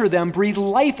enter them, breathe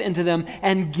life into them,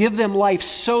 and give them life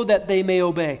so that they may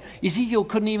obey. Ezekiel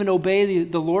couldn't even obey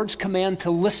the Lord's command to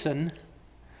listen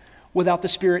without the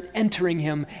Spirit entering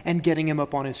him and getting him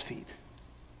up on his feet.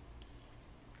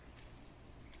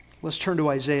 Let's turn to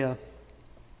Isaiah.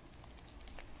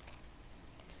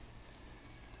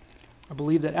 I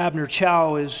believe that Abner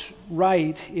Chow is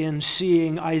right in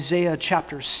seeing Isaiah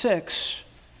chapter 6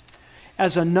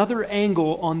 as another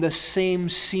angle on the same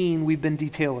scene we've been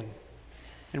detailing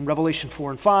in Revelation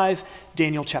 4 and 5,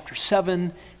 Daniel chapter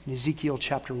 7, and Ezekiel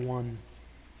chapter 1.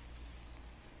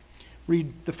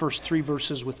 Read the first 3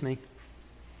 verses with me.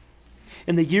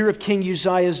 In the year of King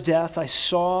Uzziah's death, I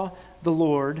saw the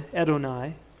Lord,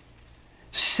 Adonai,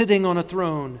 sitting on a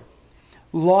throne,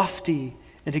 lofty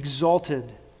and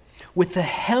exalted, with the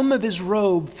hem of his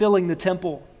robe filling the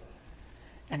temple,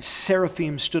 and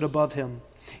seraphim stood above him,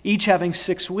 each having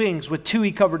 6 wings. With 2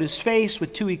 he covered his face,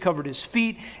 with 2 he covered his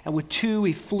feet, and with 2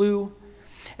 he flew.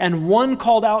 And one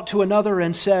called out to another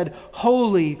and said,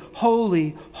 Holy,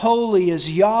 holy, holy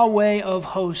is Yahweh of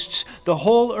hosts. The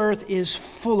whole earth is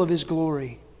full of his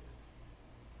glory.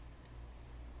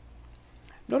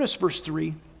 Notice verse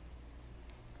 3.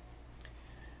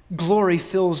 Glory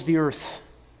fills the earth.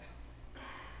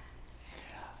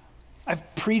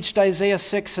 I've preached Isaiah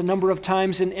 6 a number of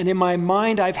times, and in my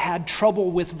mind I've had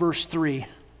trouble with verse 3.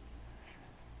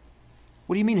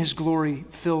 What do you mean his glory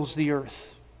fills the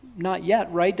earth? Not yet,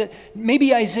 right?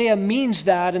 Maybe Isaiah means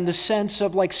that in the sense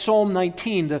of like Psalm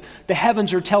 19, the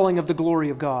heavens are telling of the glory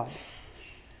of God.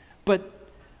 But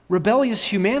rebellious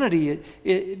humanity,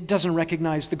 it doesn't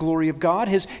recognize the glory of God.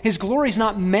 His glory is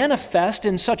not manifest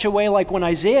in such a way like when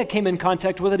Isaiah came in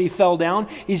contact with it, he fell down.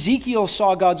 Ezekiel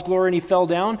saw God's glory and he fell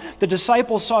down. The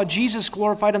disciples saw Jesus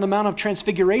glorified on the Mount of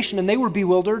Transfiguration and they were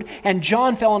bewildered. And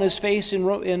John fell on his face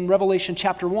in Revelation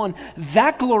chapter 1.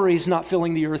 That glory is not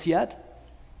filling the earth yet.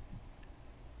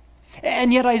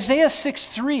 And yet Isaiah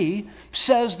 6:3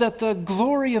 says that the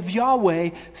glory of Yahweh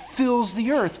fills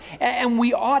the earth. And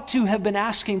we ought to have been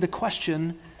asking the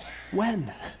question,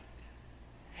 when?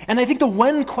 And I think the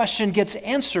when question gets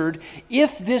answered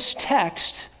if this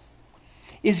text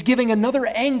is giving another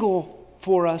angle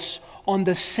for us on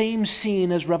the same scene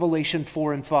as Revelation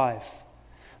 4 and 5.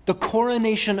 The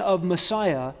coronation of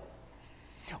Messiah,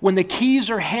 when the keys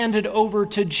are handed over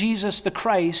to Jesus the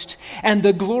Christ, and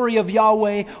the glory of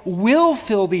Yahweh will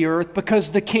fill the earth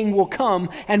because the King will come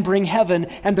and bring heaven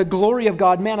and the glory of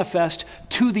God manifest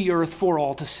to the earth for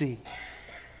all to see.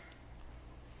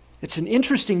 It's an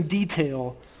interesting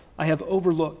detail I have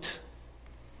overlooked.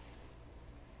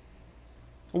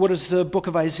 What is the book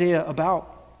of Isaiah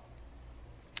about?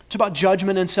 It's about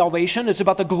judgment and salvation. It's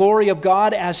about the glory of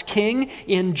God as King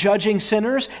in judging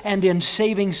sinners and in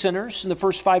saving sinners. In the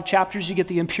first 5 chapters, you get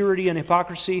the impurity and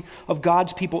hypocrisy of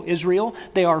God's people, Israel.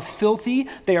 They are filthy.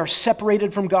 They are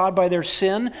separated from God by their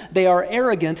sin. They are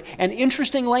arrogant. And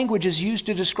interesting language is used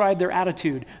to describe their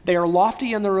attitude. They are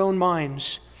lofty in their own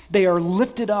minds. They are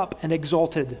lifted up and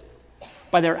exalted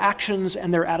by their actions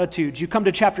and their attitudes. You come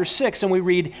to chapter 6 and we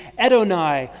read,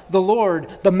 Adonai, the Lord,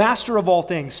 the master of all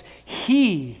things.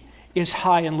 He is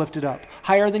high and lifted up,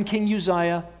 higher than King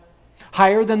Uzziah,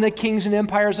 higher than the kings and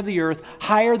empires of the earth,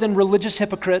 higher than religious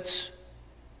hypocrites.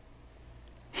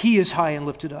 He is high and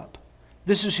lifted up.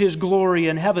 This is his glory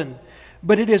in heaven,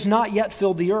 but it has not yet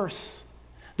filled the earth.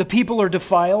 The people are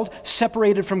defiled,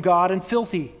 separated from God, and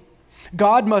filthy.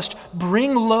 God must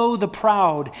bring low the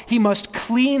proud. He must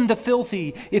clean the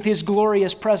filthy if his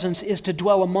glorious presence is to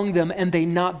dwell among them and they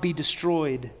not be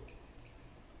destroyed.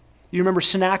 You remember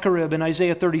Sennacherib in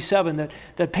Isaiah 37,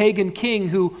 that pagan king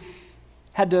who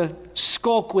had to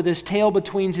skulk with his tail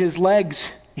between his legs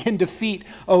in defeat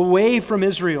away from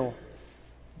Israel.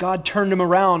 God turned him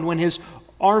around when his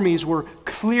armies were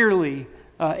clearly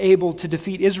able to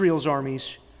defeat Israel's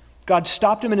armies. God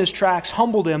stopped him in his tracks,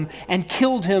 humbled him, and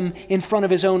killed him in front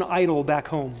of his own idol back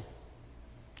home.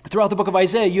 Throughout the book of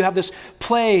Isaiah, you have this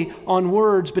play on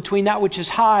words between that which is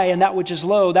high and that which is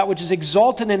low, that which is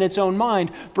exalted in its own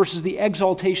mind versus the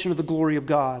exaltation of the glory of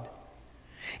God.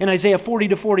 In Isaiah 40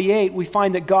 to 48, we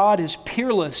find that God is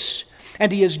peerless,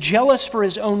 and he is jealous for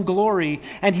his own glory,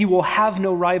 and he will have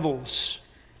no rivals.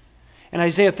 In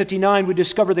Isaiah 59, we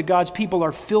discover that God's people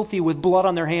are filthy with blood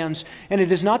on their hands, and it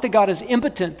is not that God is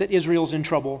impotent that Israel's in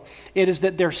trouble. It is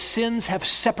that their sins have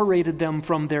separated them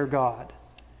from their God.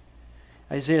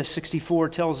 Isaiah 64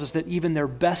 tells us that even their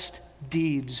best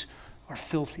deeds are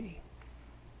filthy.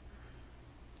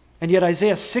 And yet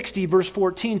Isaiah 60, verse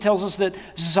 14, tells us that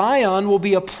Zion will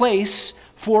be a place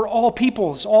for all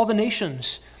peoples, all the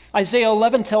nations. Isaiah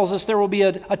 11 tells us there will be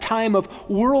a time of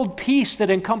world peace that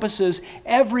encompasses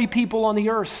every people on the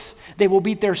earth. They will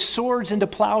beat their swords into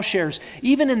plowshares.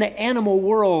 Even in the animal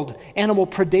world, animal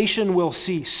predation will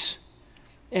cease,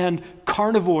 and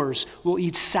carnivores will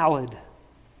eat salad.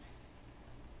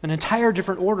 An entire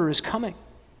different order is coming.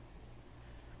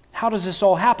 How does this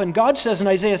all happen? God says in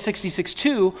Isaiah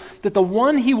 66:2 that the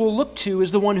one he will look to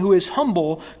is the one who is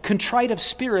humble, contrite of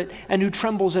spirit, and who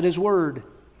trembles at his word.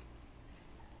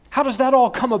 How does that all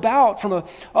come about from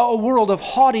a world of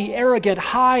haughty, arrogant,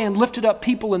 high and lifted up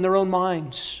people in their own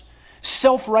minds,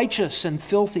 self-righteous and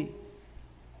filthy?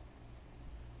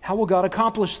 How will God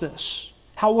accomplish this?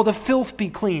 How will the filth be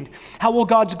cleaned? How will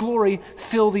God's glory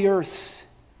fill the earth?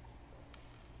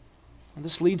 And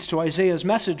this leads to Isaiah's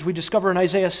message. We discover in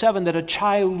Isaiah 7 that a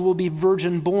child will be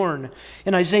virgin born.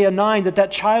 In Isaiah 9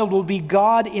 that child will be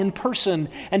God in person,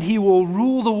 and he will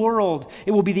rule the world.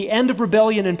 It will be the end of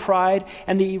rebellion and pride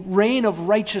and the reign of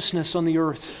righteousness on the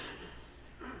earth.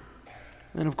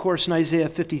 And of course in Isaiah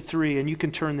 53, and you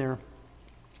can turn there,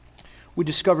 we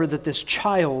discover that this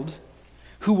child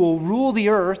who will rule the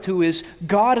earth, who is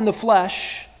God in the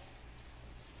flesh,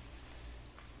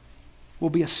 will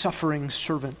be a suffering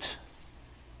servant.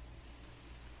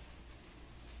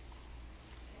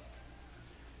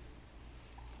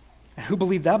 Who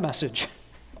believed that message?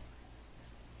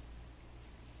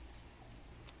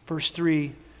 Verse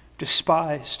 3,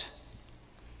 despised,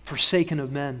 forsaken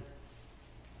of men,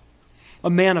 a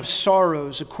man of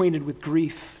sorrows, acquainted with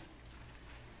grief.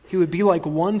 He would be like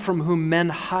one from whom men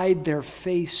hide their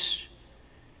face.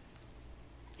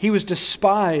 He was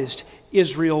despised,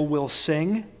 Israel will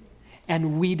sing,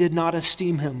 and we did not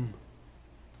esteem him.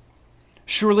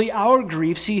 Surely our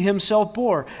griefs he himself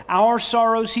bore, our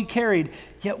sorrows he carried,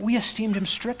 yet we esteemed him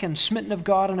stricken, smitten of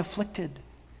God, and afflicted.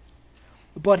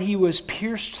 But he was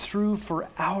pierced through for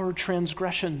our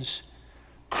transgressions,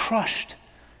 crushed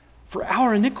for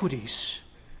our iniquities.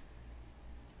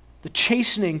 The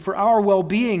chastening for our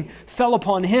well-being fell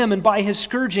upon him, and by his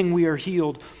scourging we are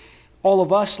healed. All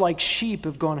of us like sheep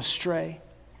have gone astray.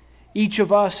 Each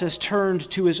of us has turned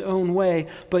to his own way,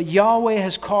 but Yahweh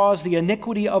has caused the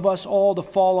iniquity of us all to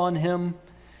fall on him.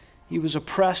 He was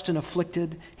oppressed and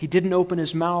afflicted. He didn't open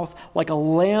his mouth. Like a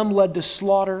lamb led to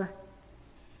slaughter,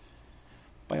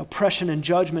 by oppression and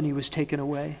judgment he was taken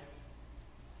away.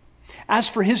 As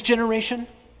for his generation,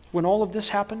 when all of this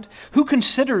happened, who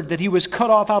considered that he was cut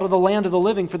off out of the land of the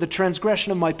living for the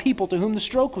transgression of my people to whom the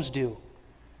stroke was due?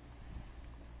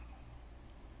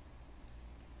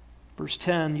 Verse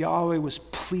 10, Yahweh was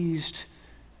pleased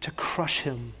to crush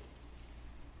him,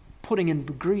 putting in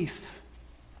grief.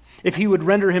 If he would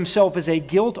render himself as a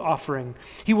guilt offering,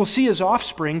 he will see his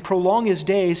offspring prolong his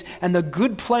days, and the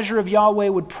good pleasure of Yahweh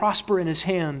would prosper in his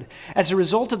hand. As a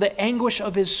result of the anguish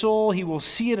of his soul, he will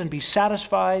see it and be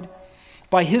satisfied.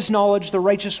 By his knowledge, the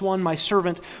righteous one, my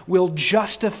servant, will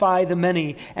justify the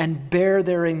many and bear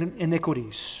their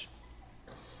iniquities.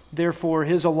 Therefore,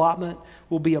 his allotment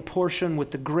will be a portion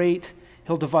with the great.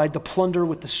 He'll divide the plunder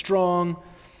with the strong.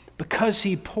 Because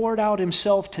he poured out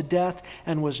himself to death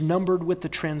and was numbered with the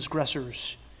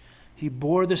transgressors, he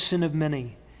bore the sin of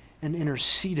many and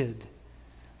interceded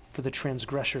for the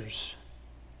transgressors.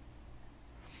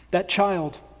 That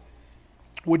child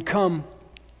would come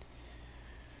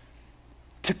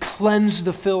to cleanse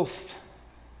the filth.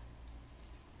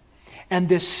 And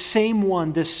this same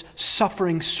one, this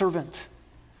suffering servant,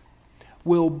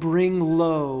 will bring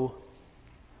low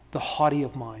the haughty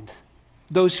of mind,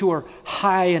 those who are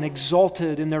high and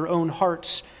exalted in their own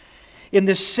hearts. In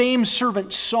this same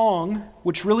servant song,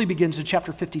 which really begins in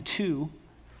chapter 52,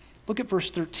 look at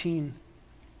verse 13.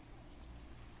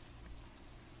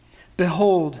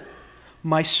 Behold,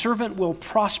 my servant will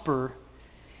prosper.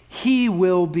 He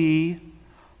will be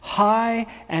high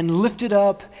and lifted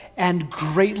up and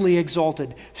greatly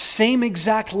exalted. Same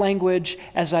exact language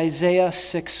as Isaiah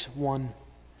 6:1.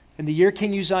 In the year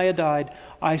King Uzziah died,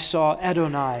 I saw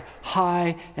Adonai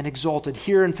high and exalted.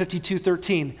 Here in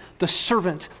 52:13, the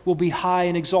servant will be high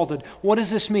and exalted. What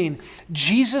does this mean?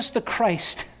 Jesus the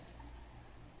Christ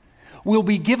will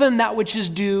be given that which is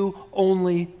due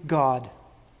only God.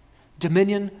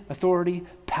 Dominion, authority,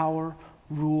 power,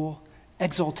 rule,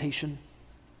 exaltation.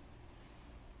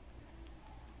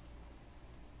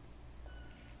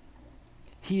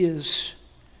 He is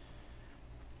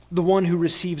the one who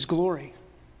receives glory,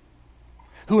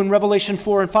 who in Revelation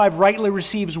 4 and 5 rightly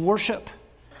receives worship.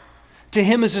 To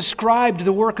him is ascribed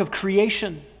the work of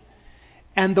creation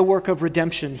and the work of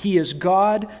redemption. He is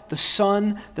God, the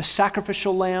Son, the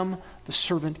sacrificial lamb, the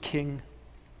servant king.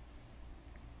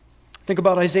 Think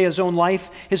about Isaiah's own life.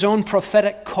 His own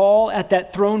prophetic call at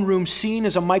that throne room scene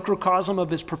is a microcosm of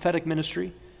his prophetic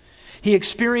ministry. He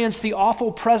experienced the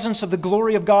awful presence of the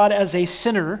glory of God as a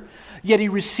sinner, yet he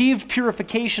received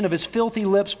purification of his filthy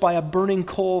lips by a burning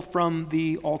coal from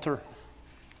the altar.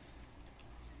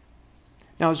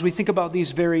 Now, as we think about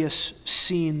these various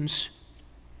scenes,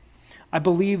 I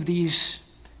believe these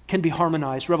can be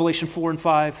harmonized. Revelation 4 and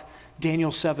 5,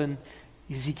 Daniel 7,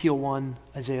 Ezekiel 1,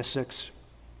 Isaiah 6.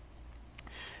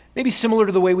 Maybe similar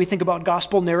to the way we think about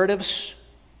gospel narratives.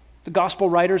 The gospel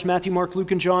writers, Matthew, Mark,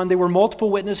 Luke, and John, they were multiple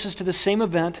witnesses to the same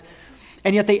event,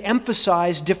 and yet they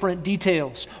emphasize different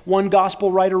details. One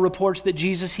gospel writer reports that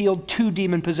Jesus healed 2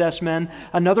 demon-possessed men.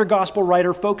 Another gospel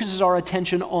writer focuses our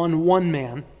attention on one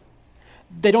man.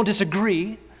 They don't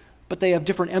disagree, but they have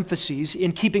different emphases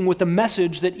in keeping with the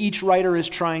message that each writer is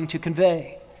trying to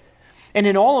convey. And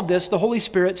in all of this, the Holy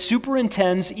Spirit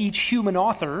superintends each human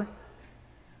author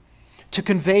to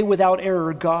convey without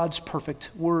error God's perfect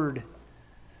word.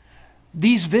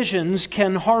 These visions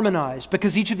can harmonize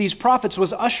because each of these prophets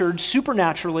was ushered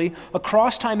supernaturally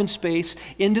across time and space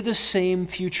into the same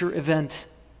future event.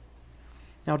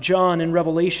 Now, John in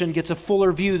Revelation gets a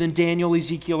fuller view than Daniel,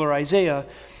 Ezekiel, or Isaiah,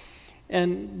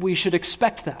 and we should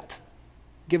expect that,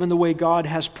 given the way God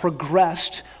has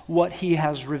progressed what he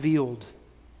has revealed.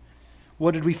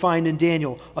 What did we find in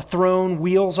Daniel? A throne,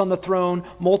 wheels on the throne,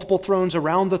 multiple thrones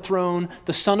around the throne,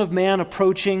 the Son of Man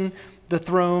approaching the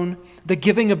throne, the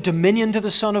giving of dominion to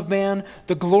the Son of Man,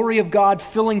 the glory of God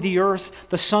filling the earth,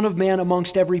 the Son of Man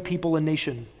amongst every people and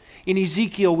nation. In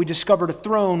Ezekiel, we discovered a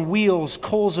throne, wheels,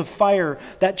 coals of fire,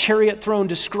 that chariot throne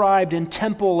described in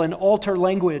temple and altar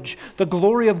language, the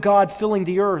glory of God filling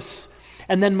the earth.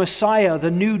 And then Messiah,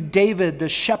 the new David, the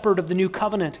shepherd of the new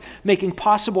covenant, making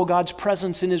possible God's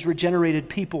presence in his regenerated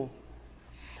people.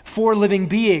 4 living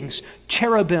beings,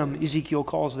 cherubim, Ezekiel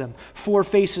calls them. 4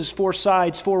 faces, 4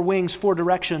 sides, 4 wings, 4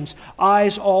 directions,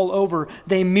 eyes all over.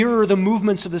 They mirror the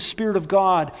movements of the Spirit of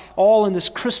God, all in this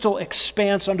crystal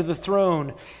expanse under the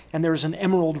throne. And there's an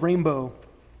emerald rainbow.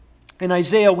 In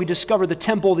Isaiah, we discover the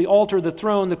temple, the altar, the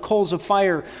throne, the coals of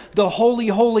fire, the holy,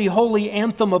 holy, holy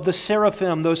anthem of the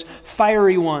seraphim, those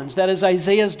fiery ones. That is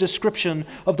Isaiah's description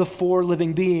of the 4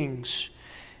 living beings.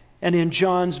 And in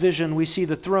John's vision, we see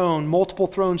the throne, multiple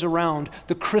thrones around,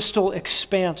 the crystal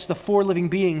expanse, the 4 living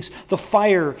beings, the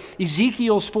fire,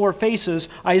 Ezekiel's 4 faces,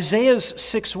 Isaiah's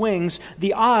 6 wings,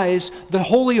 the eyes, the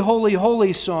holy, holy,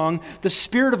 holy song, the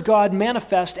Spirit of God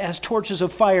manifest as torches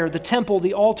of fire, the temple,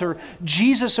 the altar,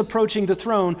 Jesus approaching the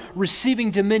throne,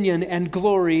 receiving dominion and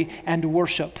glory and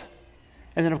worship.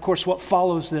 And then, of course, what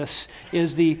follows this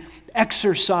is the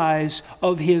exercise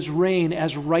of his reign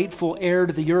as rightful heir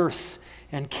to the earth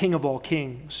and King of all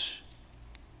kings.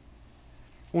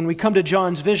 When we come to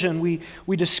John's vision,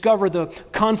 we discover the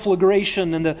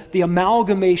conflagration and the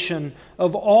amalgamation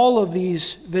of all of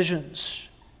these visions.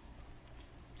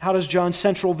 How does John's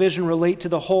central vision relate to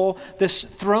the whole? This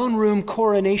throne room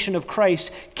coronation of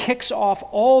Christ kicks off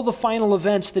all the final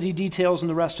events that he details in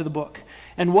the rest of the book.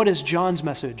 And what is John's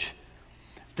message?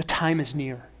 The time is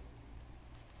near.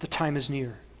 The time is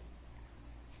near.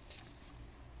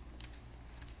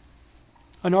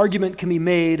 An argument can be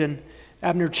made, and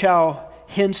Abner Chow,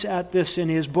 hints at this in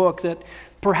his book, that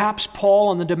perhaps Paul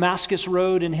on the Damascus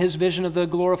Road in his vision of the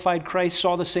glorified Christ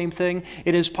saw the same thing.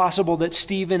 It is possible that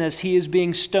Stephen, as he is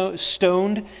being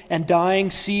stoned and dying,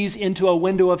 sees into a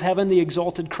window of heaven the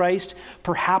exalted Christ.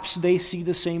 Perhaps they see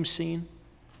the same scene.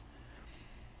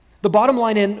 The bottom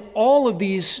line in all of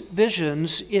these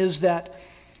visions is that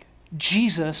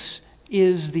Jesus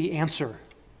is the answer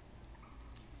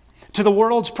to the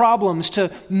world's problems, to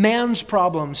man's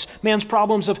problems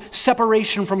of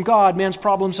separation from God, man's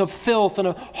problems of filth and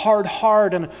a hard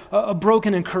heart and a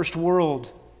broken and cursed world.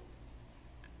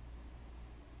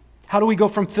 How do we go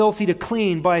from filthy to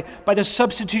clean? By the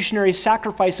substitutionary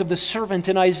sacrifice of the servant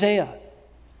in Isaiah.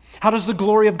 How does the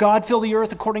glory of God fill the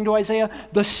earth according to Isaiah?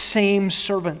 The same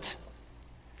servant.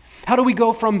 How do we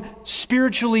go from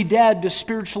spiritually dead to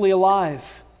spiritually alive?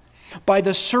 By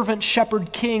the servant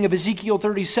shepherd king of Ezekiel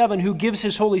 37, who gives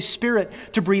his Holy Spirit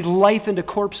to breathe life into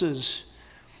corpses.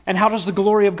 And how does the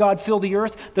glory of God fill the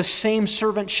earth? The same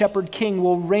servant shepherd king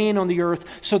will reign on the earth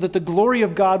so that the glory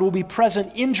of God will be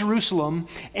present in Jerusalem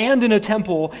and in a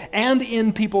temple and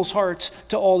in people's hearts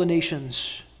to all the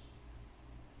nations.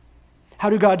 How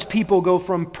do God's people go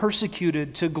from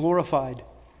persecuted to glorified?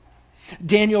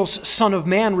 Daniel's Son of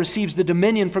Man receives the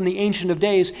dominion from the Ancient of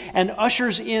Days and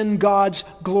ushers in God's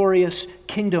glorious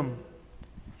kingdom.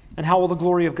 And how will the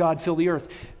glory of God fill the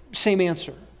earth? Same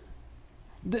answer.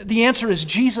 The answer is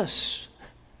Jesus.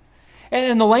 And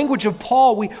in the language of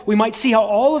Paul, we might see how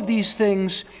all of these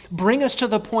things bring us to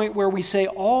the point where we say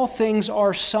all things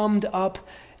are summed up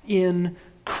in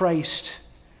Christ.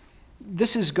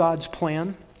 This is God's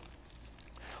plan.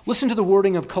 Listen to the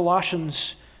wording of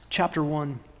Colossians chapter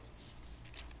 1.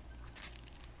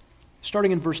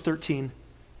 Starting in verse 13.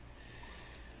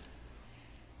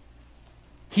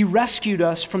 He rescued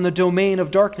us from the domain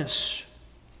of darkness,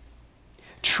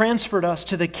 transferred us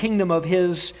to the kingdom of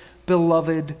His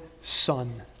beloved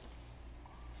Son.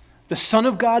 The Son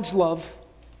of God's love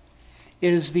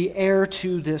is the heir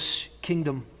to this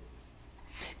kingdom,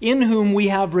 in whom we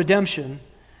have redemption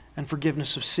and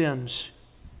forgiveness of sins.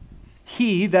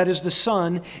 He, that is the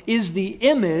Son, is the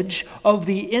image of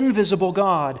the invisible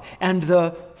God and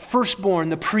the firstborn,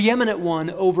 the preeminent one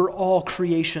over all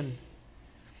creation.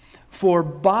 For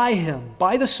by Him,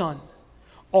 by the Son,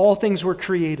 all things were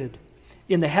created,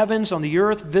 in the heavens, on the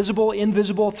earth, visible,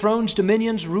 invisible, thrones,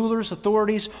 dominions, rulers,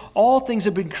 authorities. All things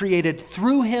have been created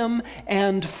through Him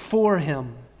and for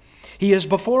Him. He is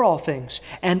before all things,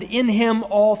 and in Him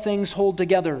all things hold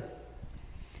together.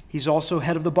 He's also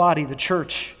head of the body, the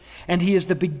church. And He is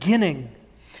the beginning,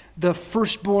 the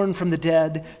firstborn from the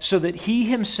dead, so that He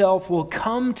Himself will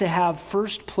come to have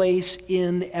first place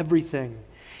in everything.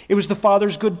 It was the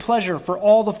Father's good pleasure for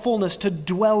all the fullness to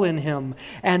dwell in Him,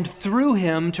 and through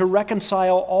Him to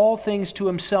reconcile all things to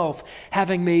Himself,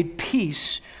 having made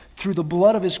peace through the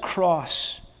blood of His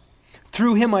cross.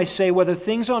 Through Him, I say, whether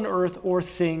things on earth or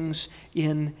things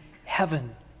in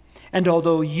heaven. And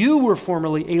although you were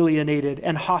formerly alienated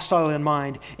and hostile in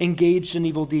mind, engaged in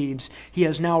evil deeds, He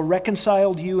has now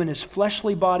reconciled you in His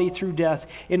fleshly body through death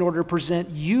in order to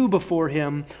present you before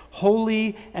Him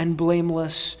holy and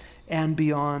blameless and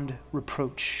beyond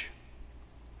reproach.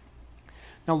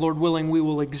 Now, Lord willing, we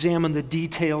will examine the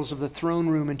details of the throne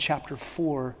room in chapter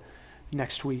 4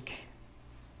 next week.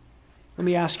 Let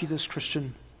me ask you this,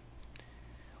 Christian.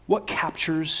 What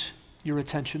captures your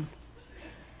attention?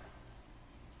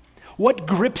 What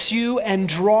grips you and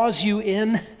draws you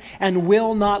in and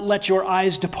will not let your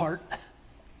eyes depart?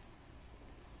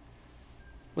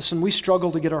 Listen, we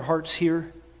struggle to get our hearts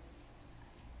here.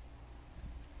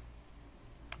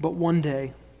 But one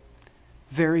day,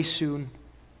 very soon,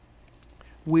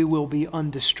 we will be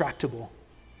undistractable.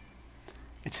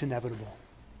 It's inevitable.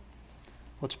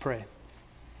 Let's pray.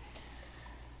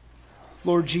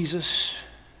 Lord Jesus,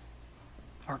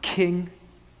 our King,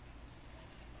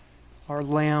 our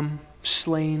Lamb,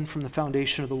 slain from the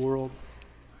foundation of the world,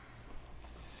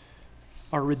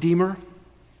 our Redeemer,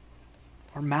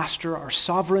 our Master, our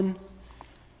Sovereign,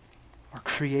 our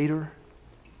Creator.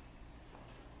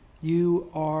 You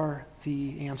are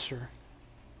the answer.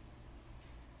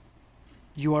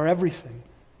 You are everything.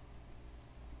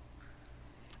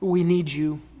 We need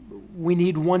You. We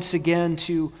need once again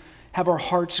to have our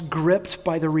hearts gripped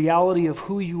by the reality of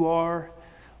who You are,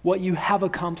 what You have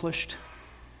accomplished,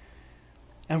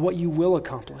 and what You will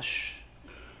accomplish.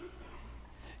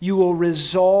 You will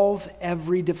resolve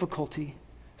every difficulty,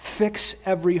 fix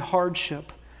every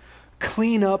hardship,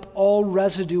 clean up all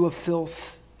residue of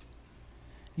filth.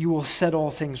 You will set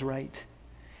all things right.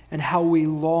 And how we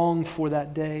long for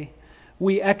that day.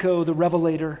 We echo the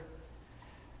Revelator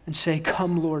and say,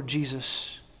 "Come, Lord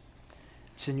Jesus."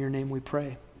 It's in your name we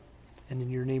pray, and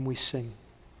in your name we sing.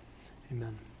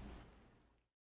 Amen.